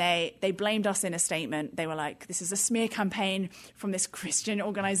 And they blamed us in a statement. They were like, this is a smear campaign from this Christian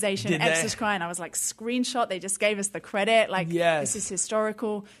organization, Exodus Cry. And I was like, screenshot. They just gave us the credit. Like, This is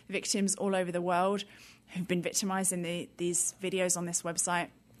historical. Victims all over the world who've been victimized in these videos on this website.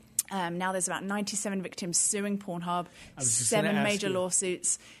 Now there's about 97 victims suing Pornhub, 7 major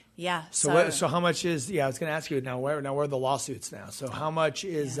lawsuits. Yeah. So how much is? Yeah, I was going to ask you now. Where are the lawsuits now? So how much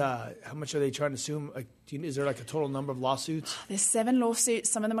is? How much are they trying to sue? Is there like a total number of lawsuits? There's 7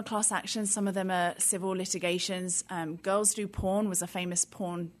 lawsuits. Some of them are class actions. Some of them are civil litigations. Girls Do Porn was a famous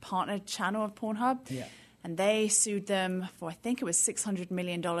porn partner channel of Pornhub. Yeah. And they sued them for, I think it was $600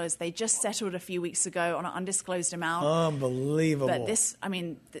 million. They just settled a few weeks ago on an undisclosed amount. Unbelievable. But this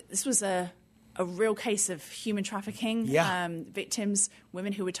was a real case of human trafficking. Yeah. Victims,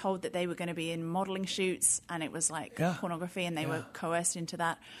 women who were told that they were going to be in modeling shoots, and it was like pornography, and they were coerced into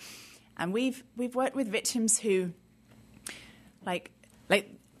that. And we've worked with victims who, like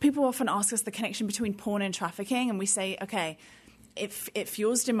people often ask us the connection between porn and trafficking, and we say, okay, if it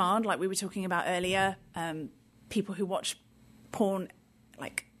fuels demand, like we were talking about earlier, people who watch porn,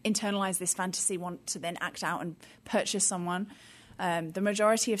 like internalize this fantasy, want to then act out and purchase someone. The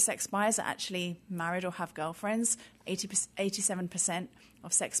majority of sex buyers are actually married or have girlfriends, 87%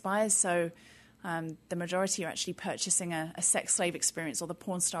 of sex buyers. So the majority are actually purchasing a sex slave experience or the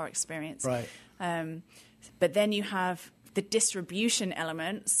porn star experience. Right. But then you have the distribution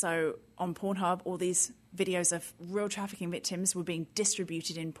element. So on Pornhub, all these videos of real trafficking victims were being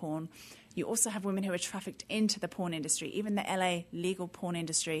distributed in porn. You also have women who are trafficked into the porn industry, even the LA legal porn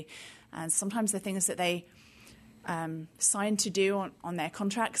industry. And sometimes the things that they signed to do on their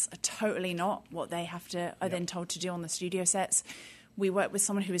contracts are totally not what they are then told to do on the studio sets. We worked with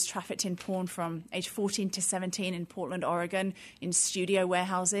someone who was trafficked in porn from age 14 to 17 in Portland, Oregon, in studio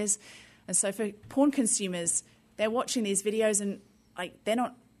warehouses. And so for porn consumers, they're watching these videos and they're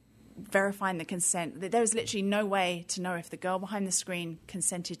not verifying the consent. There was literally no way to know if the girl behind the screen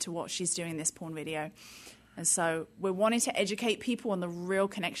consented to what she's doing in this porn video. And so we're wanting to educate people on the real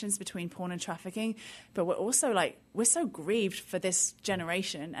connections between porn and trafficking, but we're also we're so grieved for this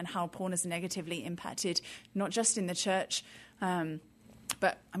generation and how porn has negatively impacted not just in the church,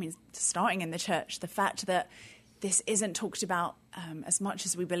 but I mean, starting in the church, the fact that this isn't talked about as much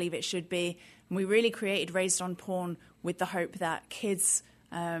as we believe it should be. And we really created Raised on Porn with the hope that kids,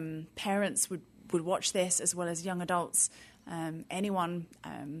 parents would watch this, as well as young adults. Anyone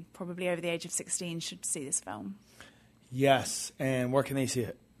probably over the age of 16 should see this film. Yes. And where can they see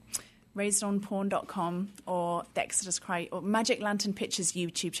it? RaisedOnPorn.com or the Exodus Cry or Magic Lantern Pictures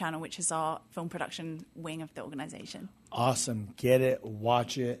YouTube channel, which is our film production wing of the organization. Awesome. Get it,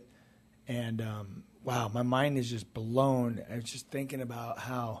 watch it, And wow, my mind is just blown. I was just thinking about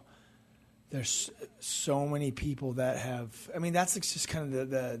how there's so many people that have. I mean, that's just kind of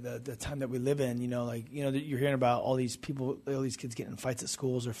the time that we live in. You're hearing about all these people, all these kids getting in fights at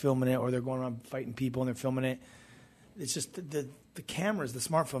schools, or filming it, or they're going around fighting people and they're filming it. It's just the cameras, the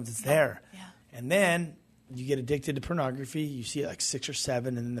smartphones. It's there, and then you get addicted to pornography. You see it like 6 or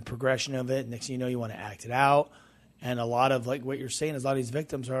 7, and then the progression of it. Next thing you know, you want to act it out. And a lot of, like what you're saying, is a lot of these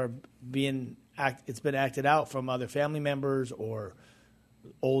victims are it's been acted out from other family members or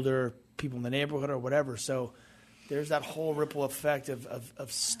older people in the neighborhood or whatever. So there's that whole ripple effect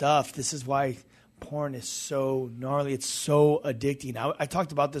of stuff. This is why porn is so gnarly. It's so addicting. I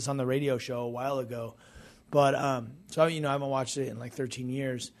talked about this on the radio show a while ago, but so I haven't watched it in like 13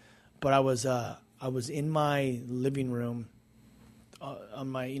 years. But I was in my living room on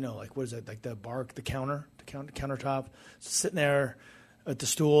my like what is it, like the countertop, sitting there at the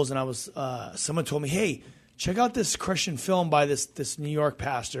stools, and I was someone told me, hey, check out this Christian film by this New York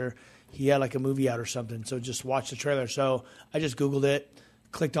pastor. He had like a movie out or something, so just watch the trailer. So I just Googled it,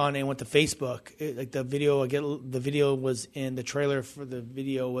 clicked on it, and went to Facebook. The video was in the trailer for the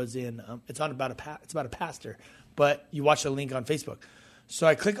video was in. It's about a pastor, but you watch the link on Facebook. So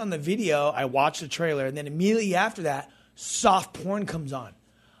I click on the video, I watch the trailer, and then immediately after that, soft porn comes on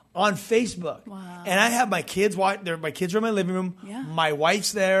Facebook. Wow. And I have my kids my kids are in my living room. Yeah. My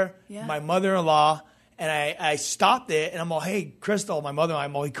wife's there. Yeah. My mother-in-law. And I stopped it, and I'm all, hey, Crystal, my mother-in-law,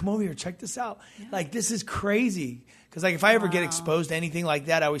 I'm all, come over here, check this out. Yeah. Like, this is crazy. Because, like, if I ever get exposed to anything like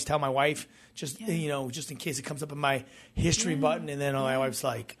that, I always tell my wife, just in case it comes up in my history button. And then my wife's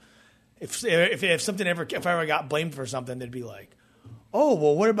like, if I ever got blamed for something, they'd be like, oh,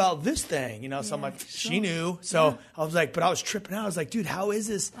 well, what about this thing? So I'm like, she knew. So I was like, but I was tripping out. I was like, dude, how is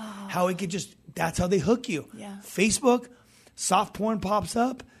this? How it could that's how they hook you. Yeah. Facebook, soft porn pops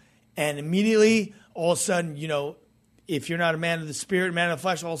up, and immediately, all of a sudden, if you're not a man of the spirit, man of the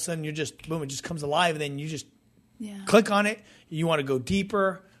flesh, all of a sudden you're just, boom, it just comes alive, and then you just click on it. You want to go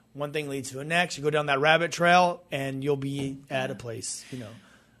deeper. One thing leads to the next. You go down that rabbit trail, and you'll be at a place,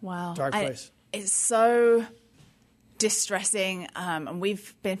 wow, dark place. It's so distressing, and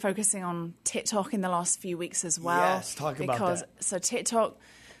we've been focusing on TikTok in the last few weeks as well. Yes, talk about that. So TikTok,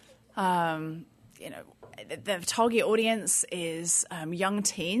 the target audience is young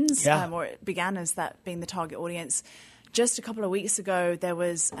teens, or it began as that being the target audience. Just a couple of weeks ago, there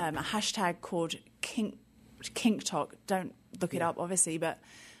was a hashtag called KinkTok. Don't look it up, obviously, but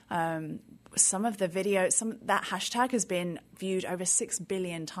some of the that hashtag has been viewed over 6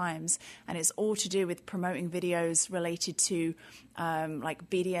 billion times, and it's all to do with promoting videos related to like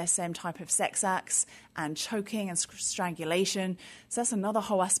BDSM type of sex acts and choking and strangulation. So that's another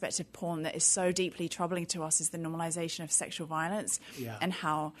whole aspect of porn that is so deeply troubling to us, is the normalization of sexual violence, and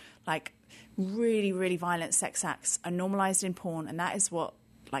how like really, really violent sex acts are normalized in porn, and that is what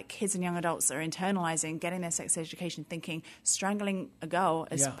like kids and young adults are internalizing, getting their sex education, thinking strangling a girl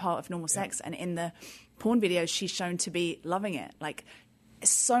is part of normal sex. And in the porn videos, she's shown to be loving it. Like,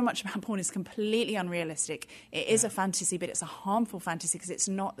 so much about porn is completely unrealistic. It is a fantasy, but it's a harmful fantasy because it's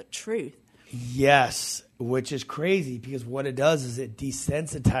not the truth. Yes, which is crazy, because what it does is it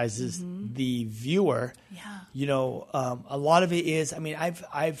desensitizes the viewer. Yeah. A lot of it is, I mean, I've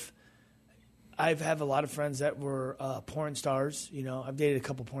had a lot of friends that were porn stars. I've dated a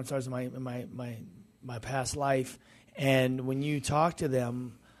couple porn stars in my past life, and when you talk to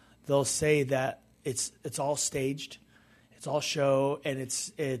them, they'll say that it's all staged, it's all show, and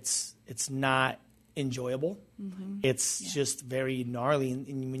it's not enjoyable. It's just very gnarly.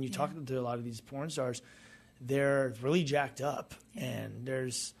 And when you talk to a lot of these porn stars, they're really jacked up, and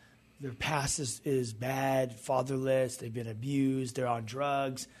their past is bad, fatherless. They've been abused. They're on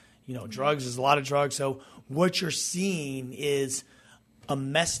drugs. Drugs is a lot of drugs. So what you're seeing is a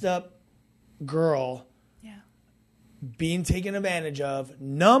messed up girl being taken advantage of,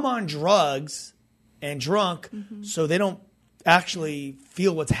 numb on drugs and drunk, so they don't actually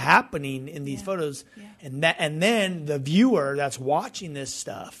feel what's happening in these photos. Yeah. And then the viewer that's watching this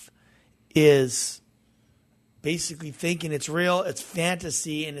stuff is basically thinking it's real, it's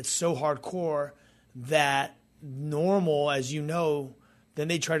fantasy, and it's so hardcore that normal, as then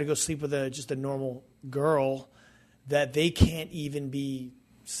they try to go sleep with just a normal girl, that they can't even be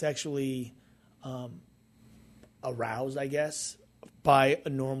sexually aroused, I guess, by a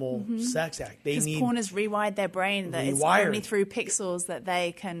normal sex act. Because porn has rewired their brain that it's only through pixels that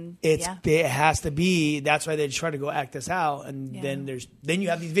they can. It has to be. That's why they try to go act this out, and then you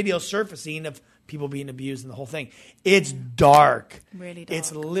have these videos surfacing of people being abused and the whole thing. It's dark. Really dark.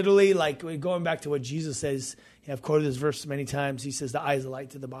 It's literally like going back to what Jesus says. I've quoted this verse many times. He says, the eye is a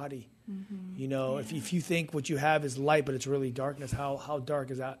light to the body. You know, if you think what you have is light, but it's really darkness, how dark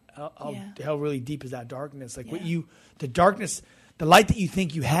is that? How really deep is that darkness? Like the darkness, the light that you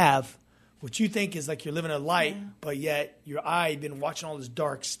think you have, what you think is like you're living a light, but yet your eye, you've been watching all this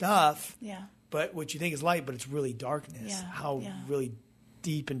dark stuff. Yeah. But what you think is light, but it's really darkness. Yeah. How really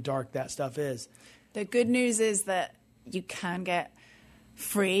deep and dark that stuff is. The good news is that you can get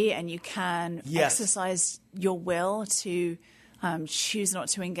free and you can exercise your will to choose not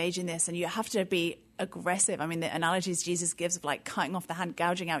to engage in this. And you have to be aggressive. I mean, the analogies Jesus gives of like cutting off the hand,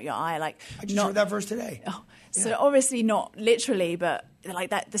 gouging out your eye. Like I just heard that verse today. So obviously not literally, but like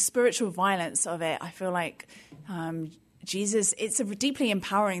that, the spiritual violence of it, I feel like Jesus, it's a deeply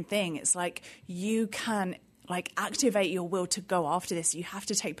empowering thing. It's like you can like activate your will to go after this. You have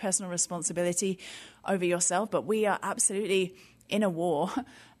to take personal responsibility over yourself. But we are absolutely in a war.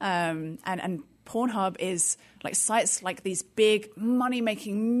 And Pornhub is like sites like these big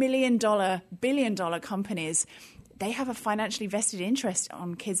money-making billion-dollar companies. They have a financially vested interest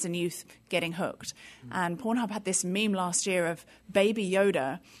on kids and youth getting hooked. And Pornhub had this meme last year of Baby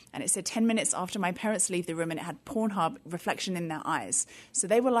Yoda, and it said 10 minutes after my parents leave the room, and it had Pornhub reflection in their eyes. So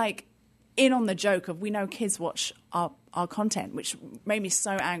they were like in on the joke of, we know kids watch our content, which made me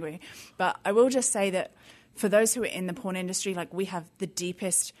so angry. But I will just say that for those who are in the porn industry, like we have the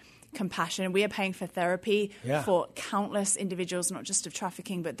deepest compassion. We are paying for therapy for countless individuals, not just of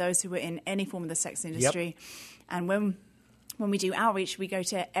trafficking, but those who are in any form of the sex industry. And when we do outreach, we go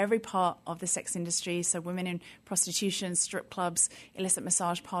to every part of the sex industry. So women in prostitution, strip clubs, illicit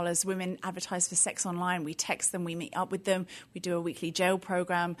massage parlors, women advertise for sex online. We text them, we meet up with them. We do a weekly jail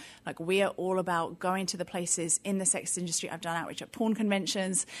program. Like we are all about going to the places in the sex industry. I've done outreach at porn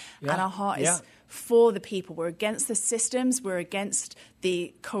conventions, and our heart is for the people. We're against the systems. We're against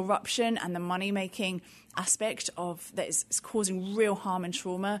the corruption and the money-making aspect of that is causing real harm and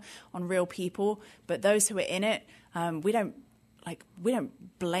trauma on real people. But those who are in it, we don't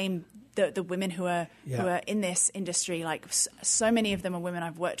blame the women who are in this industry. Like so many of them are women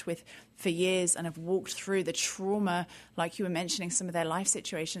I've worked with for years and have walked through the trauma, like you were mentioning, some of their life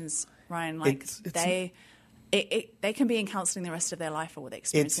situations, Ryan. Like they can be in counseling the rest of their life for what they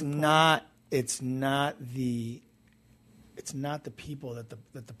experience. It's not the people that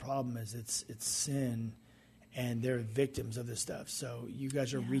the problem is. It's sin, and they're victims of this stuff. So you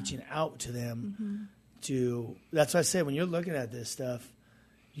guys are reaching out to them. That's why I say when you're looking at this stuff,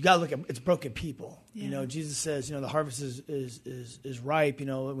 you got to look at it's broken people. You know, Jesus says, the harvest is ripe. You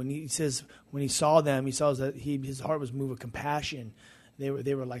know, when he says when he saw them, he saw that his heart was moved with compassion. They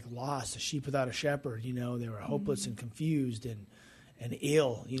were like lost, a sheep without a shepherd. You know, they were hopeless and confused and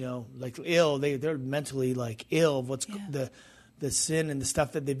ill, like ill. They're mentally like ill of what's the sin and the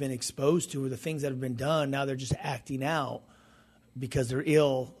stuff that they've been exposed to, or the things that have been done. Now they're just acting out because they're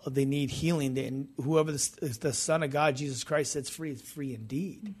ill. They need healing. And whoever is the Son of God, Jesus Christ, sets free is free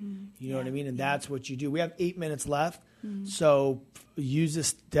indeed. You know what I mean? And that's what you do. We have 8 minutes left. So use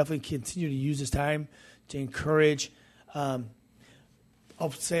this, definitely continue to use this time to encourage.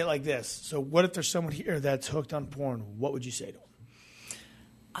 I'll say it like this. So what if there's someone here that's hooked on porn? What would you say to them?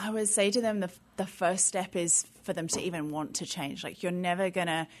 I would say to them the first step is for them to even want to change. Like you're never going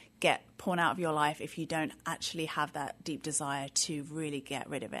to get porn out of your life if you don't actually have that deep desire to really get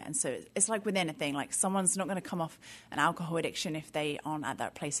rid of it. And so it's like with anything, like someone's not going to come off an alcohol addiction if they aren't at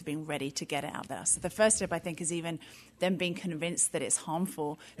that place of being ready to get it out there. So the first step, I think, is even them being convinced that it's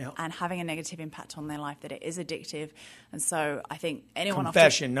harmful and having a negative impact on their life, that it is addictive. And so I think anyone...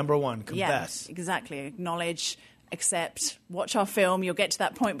 Confession, number one, confess. Yeah, exactly. Acknowledge, accept, watch our film. You'll get to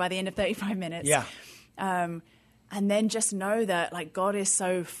that point by the end of 35 minutes. Yeah. And then just know that, like, God is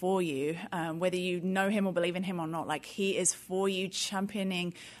so for you, whether you know him or believe in him or not. Like, he is for you,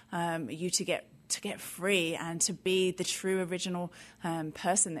 championing you to get free and to be the true original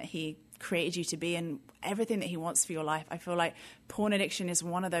person that he created you to be, and everything that he wants for your life. I feel like porn addiction is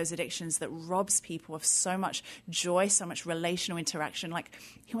one of those addictions that robs people of so much joy, so much relational interaction. Like,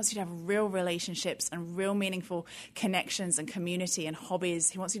 he wants you to have real relationships and real meaningful connections and community and hobbies.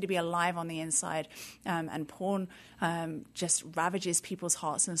 He wants you to be alive on the inside. And porn just ravages people's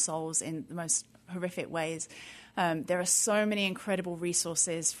hearts and souls in the most horrific ways. There are so many incredible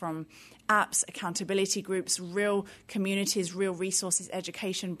resources, from apps, accountability groups, real communities, real resources,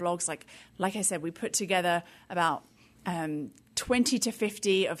 education, blogs. Like I said, we put together about 20 to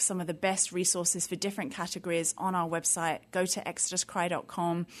 50 of some of the best resources for different categories on our website. Go to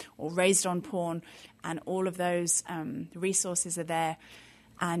exoduscry.com or Raised on Porn, and all of those resources are there.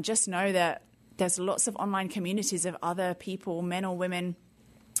 And just know that there's lots of online communities of other people, men or women,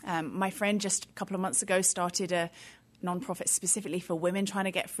 My friend just a couple of months ago started a nonprofit specifically for women trying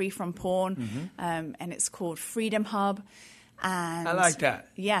to get free from porn, and it's called Freedom Hub. And I like that.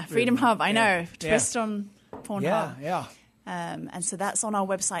 Yeah, Freedom Hub. I know. Twist on Pornhub. Yeah. And so that's on our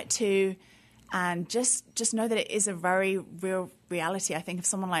website too. And just know that it is a very real reality. I think of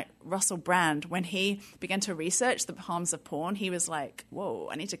someone like Russell Brand, when he began to research the harms of porn, he was like, whoa,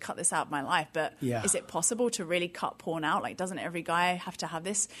 I need to cut this out of my life. But is it possible to really cut porn out? Like, doesn't every guy have to have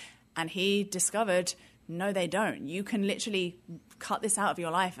this? And he discovered, no, they don't. You can literally cut this out of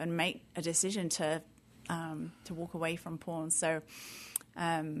your life and make a decision to walk away from porn. So,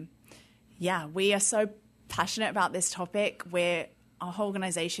 we are so passionate about this topic. Our whole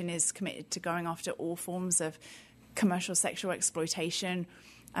organization is committed to going after all forms of commercial sexual exploitation.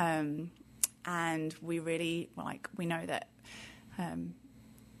 And we really, we know that,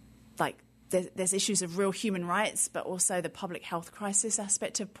 there's issues of real human rights, but also the public health crisis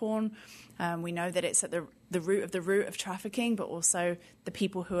aspect of porn. We know that it's at the root of trafficking, but also the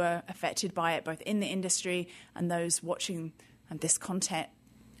people who are affected by it, both in the industry and those watching this content,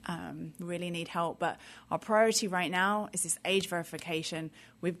 really need help. But our priority right now is this age verification.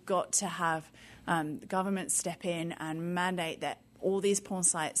 We've got to have the government step in and mandate that all these porn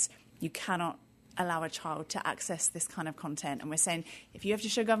sites, you cannot allow a child to access this kind of content. And we're saying, if you have to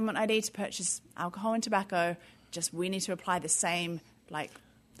show government ID to purchase alcohol and tobacco, we need to apply the same,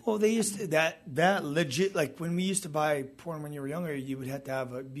 Well, they used to, that legit, when we used to buy porn when you were younger, you would have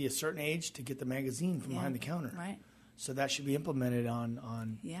to be a certain age to get the magazine from behind the counter. Right. So that should be implemented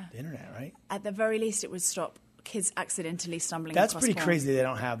on the internet, right? At the very least, it would stop kids accidentally stumbling across That's pretty porn. crazy they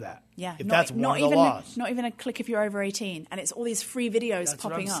don't have that. Yeah. If that's one of the laws. Not even a click if you're over 18. And it's all these free videos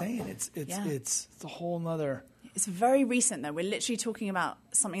popping up. That's what I'm saying. It's a whole nother... It's very recent, though. We're literally talking about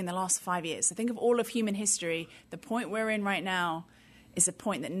something in the last 5 years. So think of all of human history. The point we're in right now is a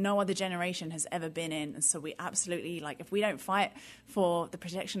point that no other generation has ever been in. And so we absolutely, if we don't fight for the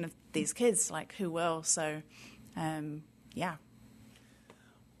protection of these kids, who will? So,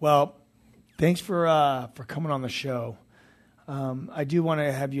 Well, thanks for coming on the show. I do want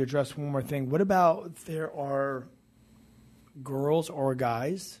to have you address one more thing. What about if there are girls or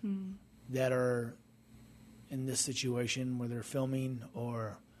guys that are in this situation where they're filming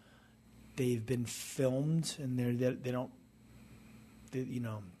or they've been filmed and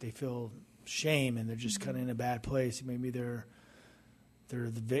they feel shame and they're just kind of in a bad place. Maybe they've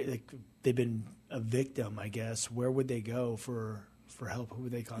been a victim, I guess. Where would they go for help? Who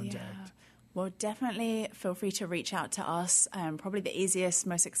would they contact? Yeah. Well, definitely feel free to reach out to us. Probably the easiest,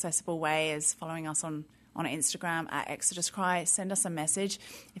 most accessible way is following us on Instagram at Exodus Cry. Send us a message.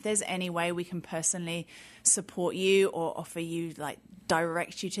 If there's any way we can personally support you or offer you,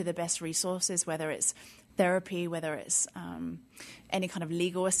 direct you to the best resources, whether it's therapy, whether it's any kind of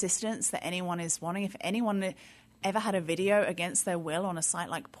legal assistance that anyone is wanting. If anyone ever had a video against their will on a site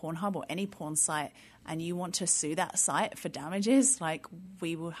like Pornhub or any porn site and you want to sue that site for damages,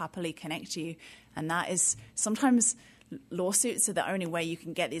 we will happily connect you. And that is sometimes lawsuits are the only way you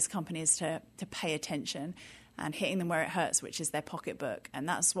can get these companies to pay attention and hitting them where it hurts, which is their pocketbook. And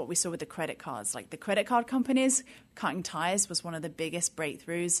that's what we saw with the credit cards. The credit card companies, cutting ties was one of the biggest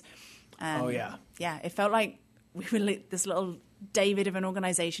breakthroughs. And yeah, it felt like we were this little David of an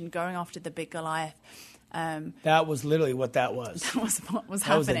organization going after the big Goliath. That was literally what that was. That was what was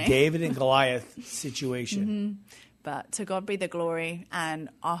happening. That was a David and Goliath situation. Mm-hmm. But to God be the glory. And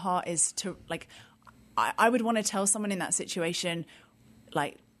our heart is to, I would want to tell someone in that situation,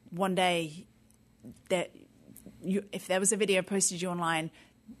 one day, that if there was a video posted you online,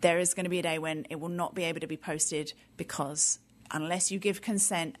 there is going to be a day when it will not be able to be posted because unless you give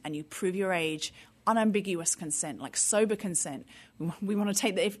consent and you prove your age, unambiguous consent, sober consent, we want to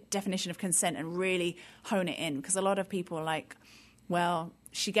take the definition of consent and really hone it in, because a lot of people are like, well,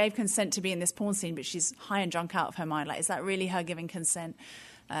 she gave consent to be in this porn scene, but she's high and drunk out of her mind. Is that really her giving consent?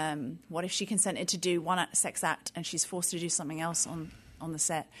 What if she consented to do one sex act and she's forced to do something else on the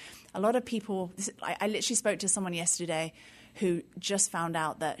set? A lot of people, I literally spoke to someone yesterday who just found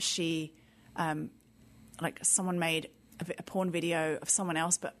out that she, someone made a porn video of someone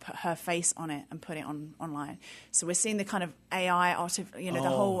else but put her face on it and put it online. So we're seeing the kind of AI, the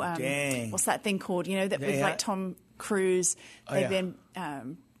whole, what's that thing called? With Tom Cruise, they've been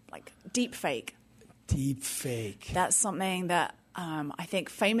deep fake. Deep fake. That's something that I think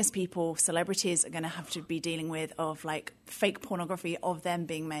famous people, celebrities are going to have to be dealing with, of fake pornography of them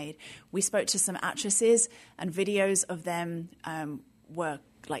being made. We spoke to some actresses and videos of them were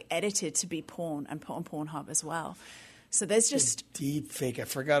edited to be porn and put on Pornhub as well. So there's just deep fake. I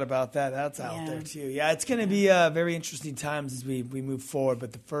forgot about that. That's out there too. Yeah, it's going to be very interesting times as we move forward.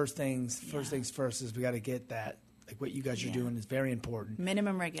 But the first things first is we got to get that. Like what you guys are doing is very important.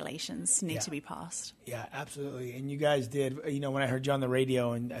 Minimum regulations need to be passed. Yeah, absolutely. And you guys did. You know, when I heard you on the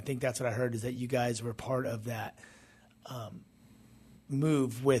radio, and I think that's what I heard is that you guys were part of that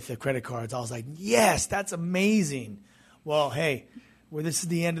move with the credit cards. I was like, yes, that's amazing. Well, hey. Well, this is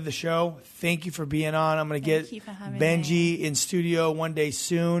the end of the show. Thank you for being on. I'm going to get Benji in studio one day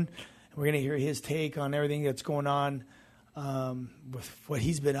soon. We're going to hear his take on everything that's going on with what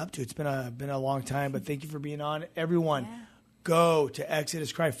he's been up to. It's been a long time, but thank you for being on. Everyone, go to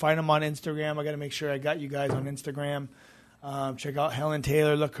Exodus Cry. Find him on Instagram. I got to make sure I got you guys on Instagram. Check out Helen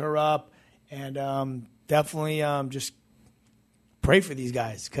Taylor. Look her up. And definitely just pray for these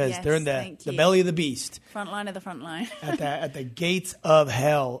guys because they're in the belly of the beast. Front line of the front line. at the gates of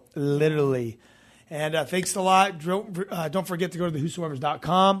hell, literally. And thanks a lot. Don't forget to go to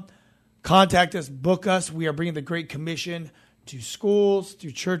thewhosoevers.com. Contact us, book us. We are bringing the Great Commission to schools,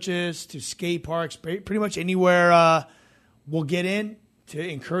 to churches, to skate parks, pretty much anywhere we'll get in to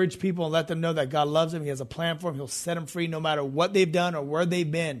encourage people and let them know that God loves them. He has a plan for them. He'll set them free no matter what they've done or where they've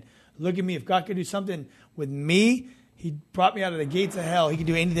been. Look at me. If God could do something with me, He brought me out of the gates of hell. He can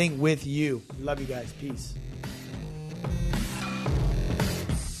do anything with you. Love you guys. Peace.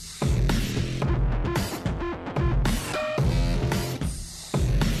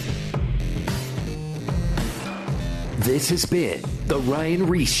 This has been The Ryan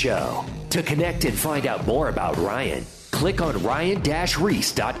Reese Show. To connect and find out more about Ryan, click on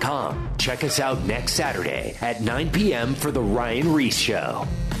ryan-reese.com. Check us out next Saturday at 9 p.m. for The Ryan Reese Show.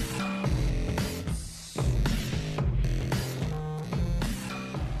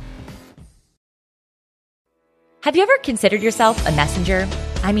 Have you ever considered yourself a messenger?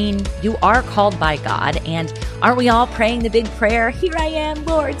 I mean, you are called by God, and aren't we all praying the big prayer, "Here I am,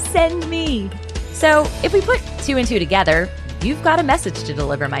 Lord, send me"? So if we put two and two together, you've got a message to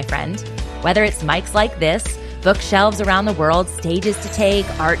deliver, my friend. Whether it's mics like this, bookshelves around the world, stages to take,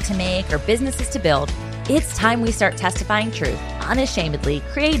 art to make, or businesses to build, it's time we start testifying truth unashamedly,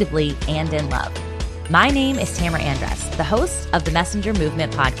 creatively, and in love. My name is Tamara Andress, the host of the Messenger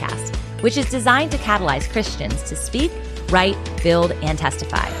Movement podcast, which is designed to catalyze Christians to speak, write, build, and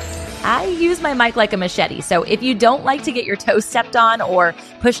testify. I use my mic like a machete, so if you don't like to get your toes stepped on or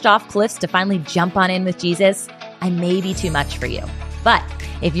pushed off cliffs to finally jump on in with Jesus, I may be too much for you. But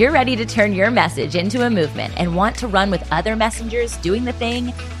if you're ready to turn your message into a movement and want to run with other messengers doing the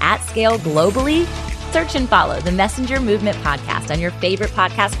thing at scale globally, search and follow the Messenger Movement podcast on your favorite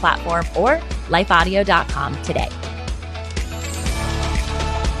podcast platform or lifeaudio.com today.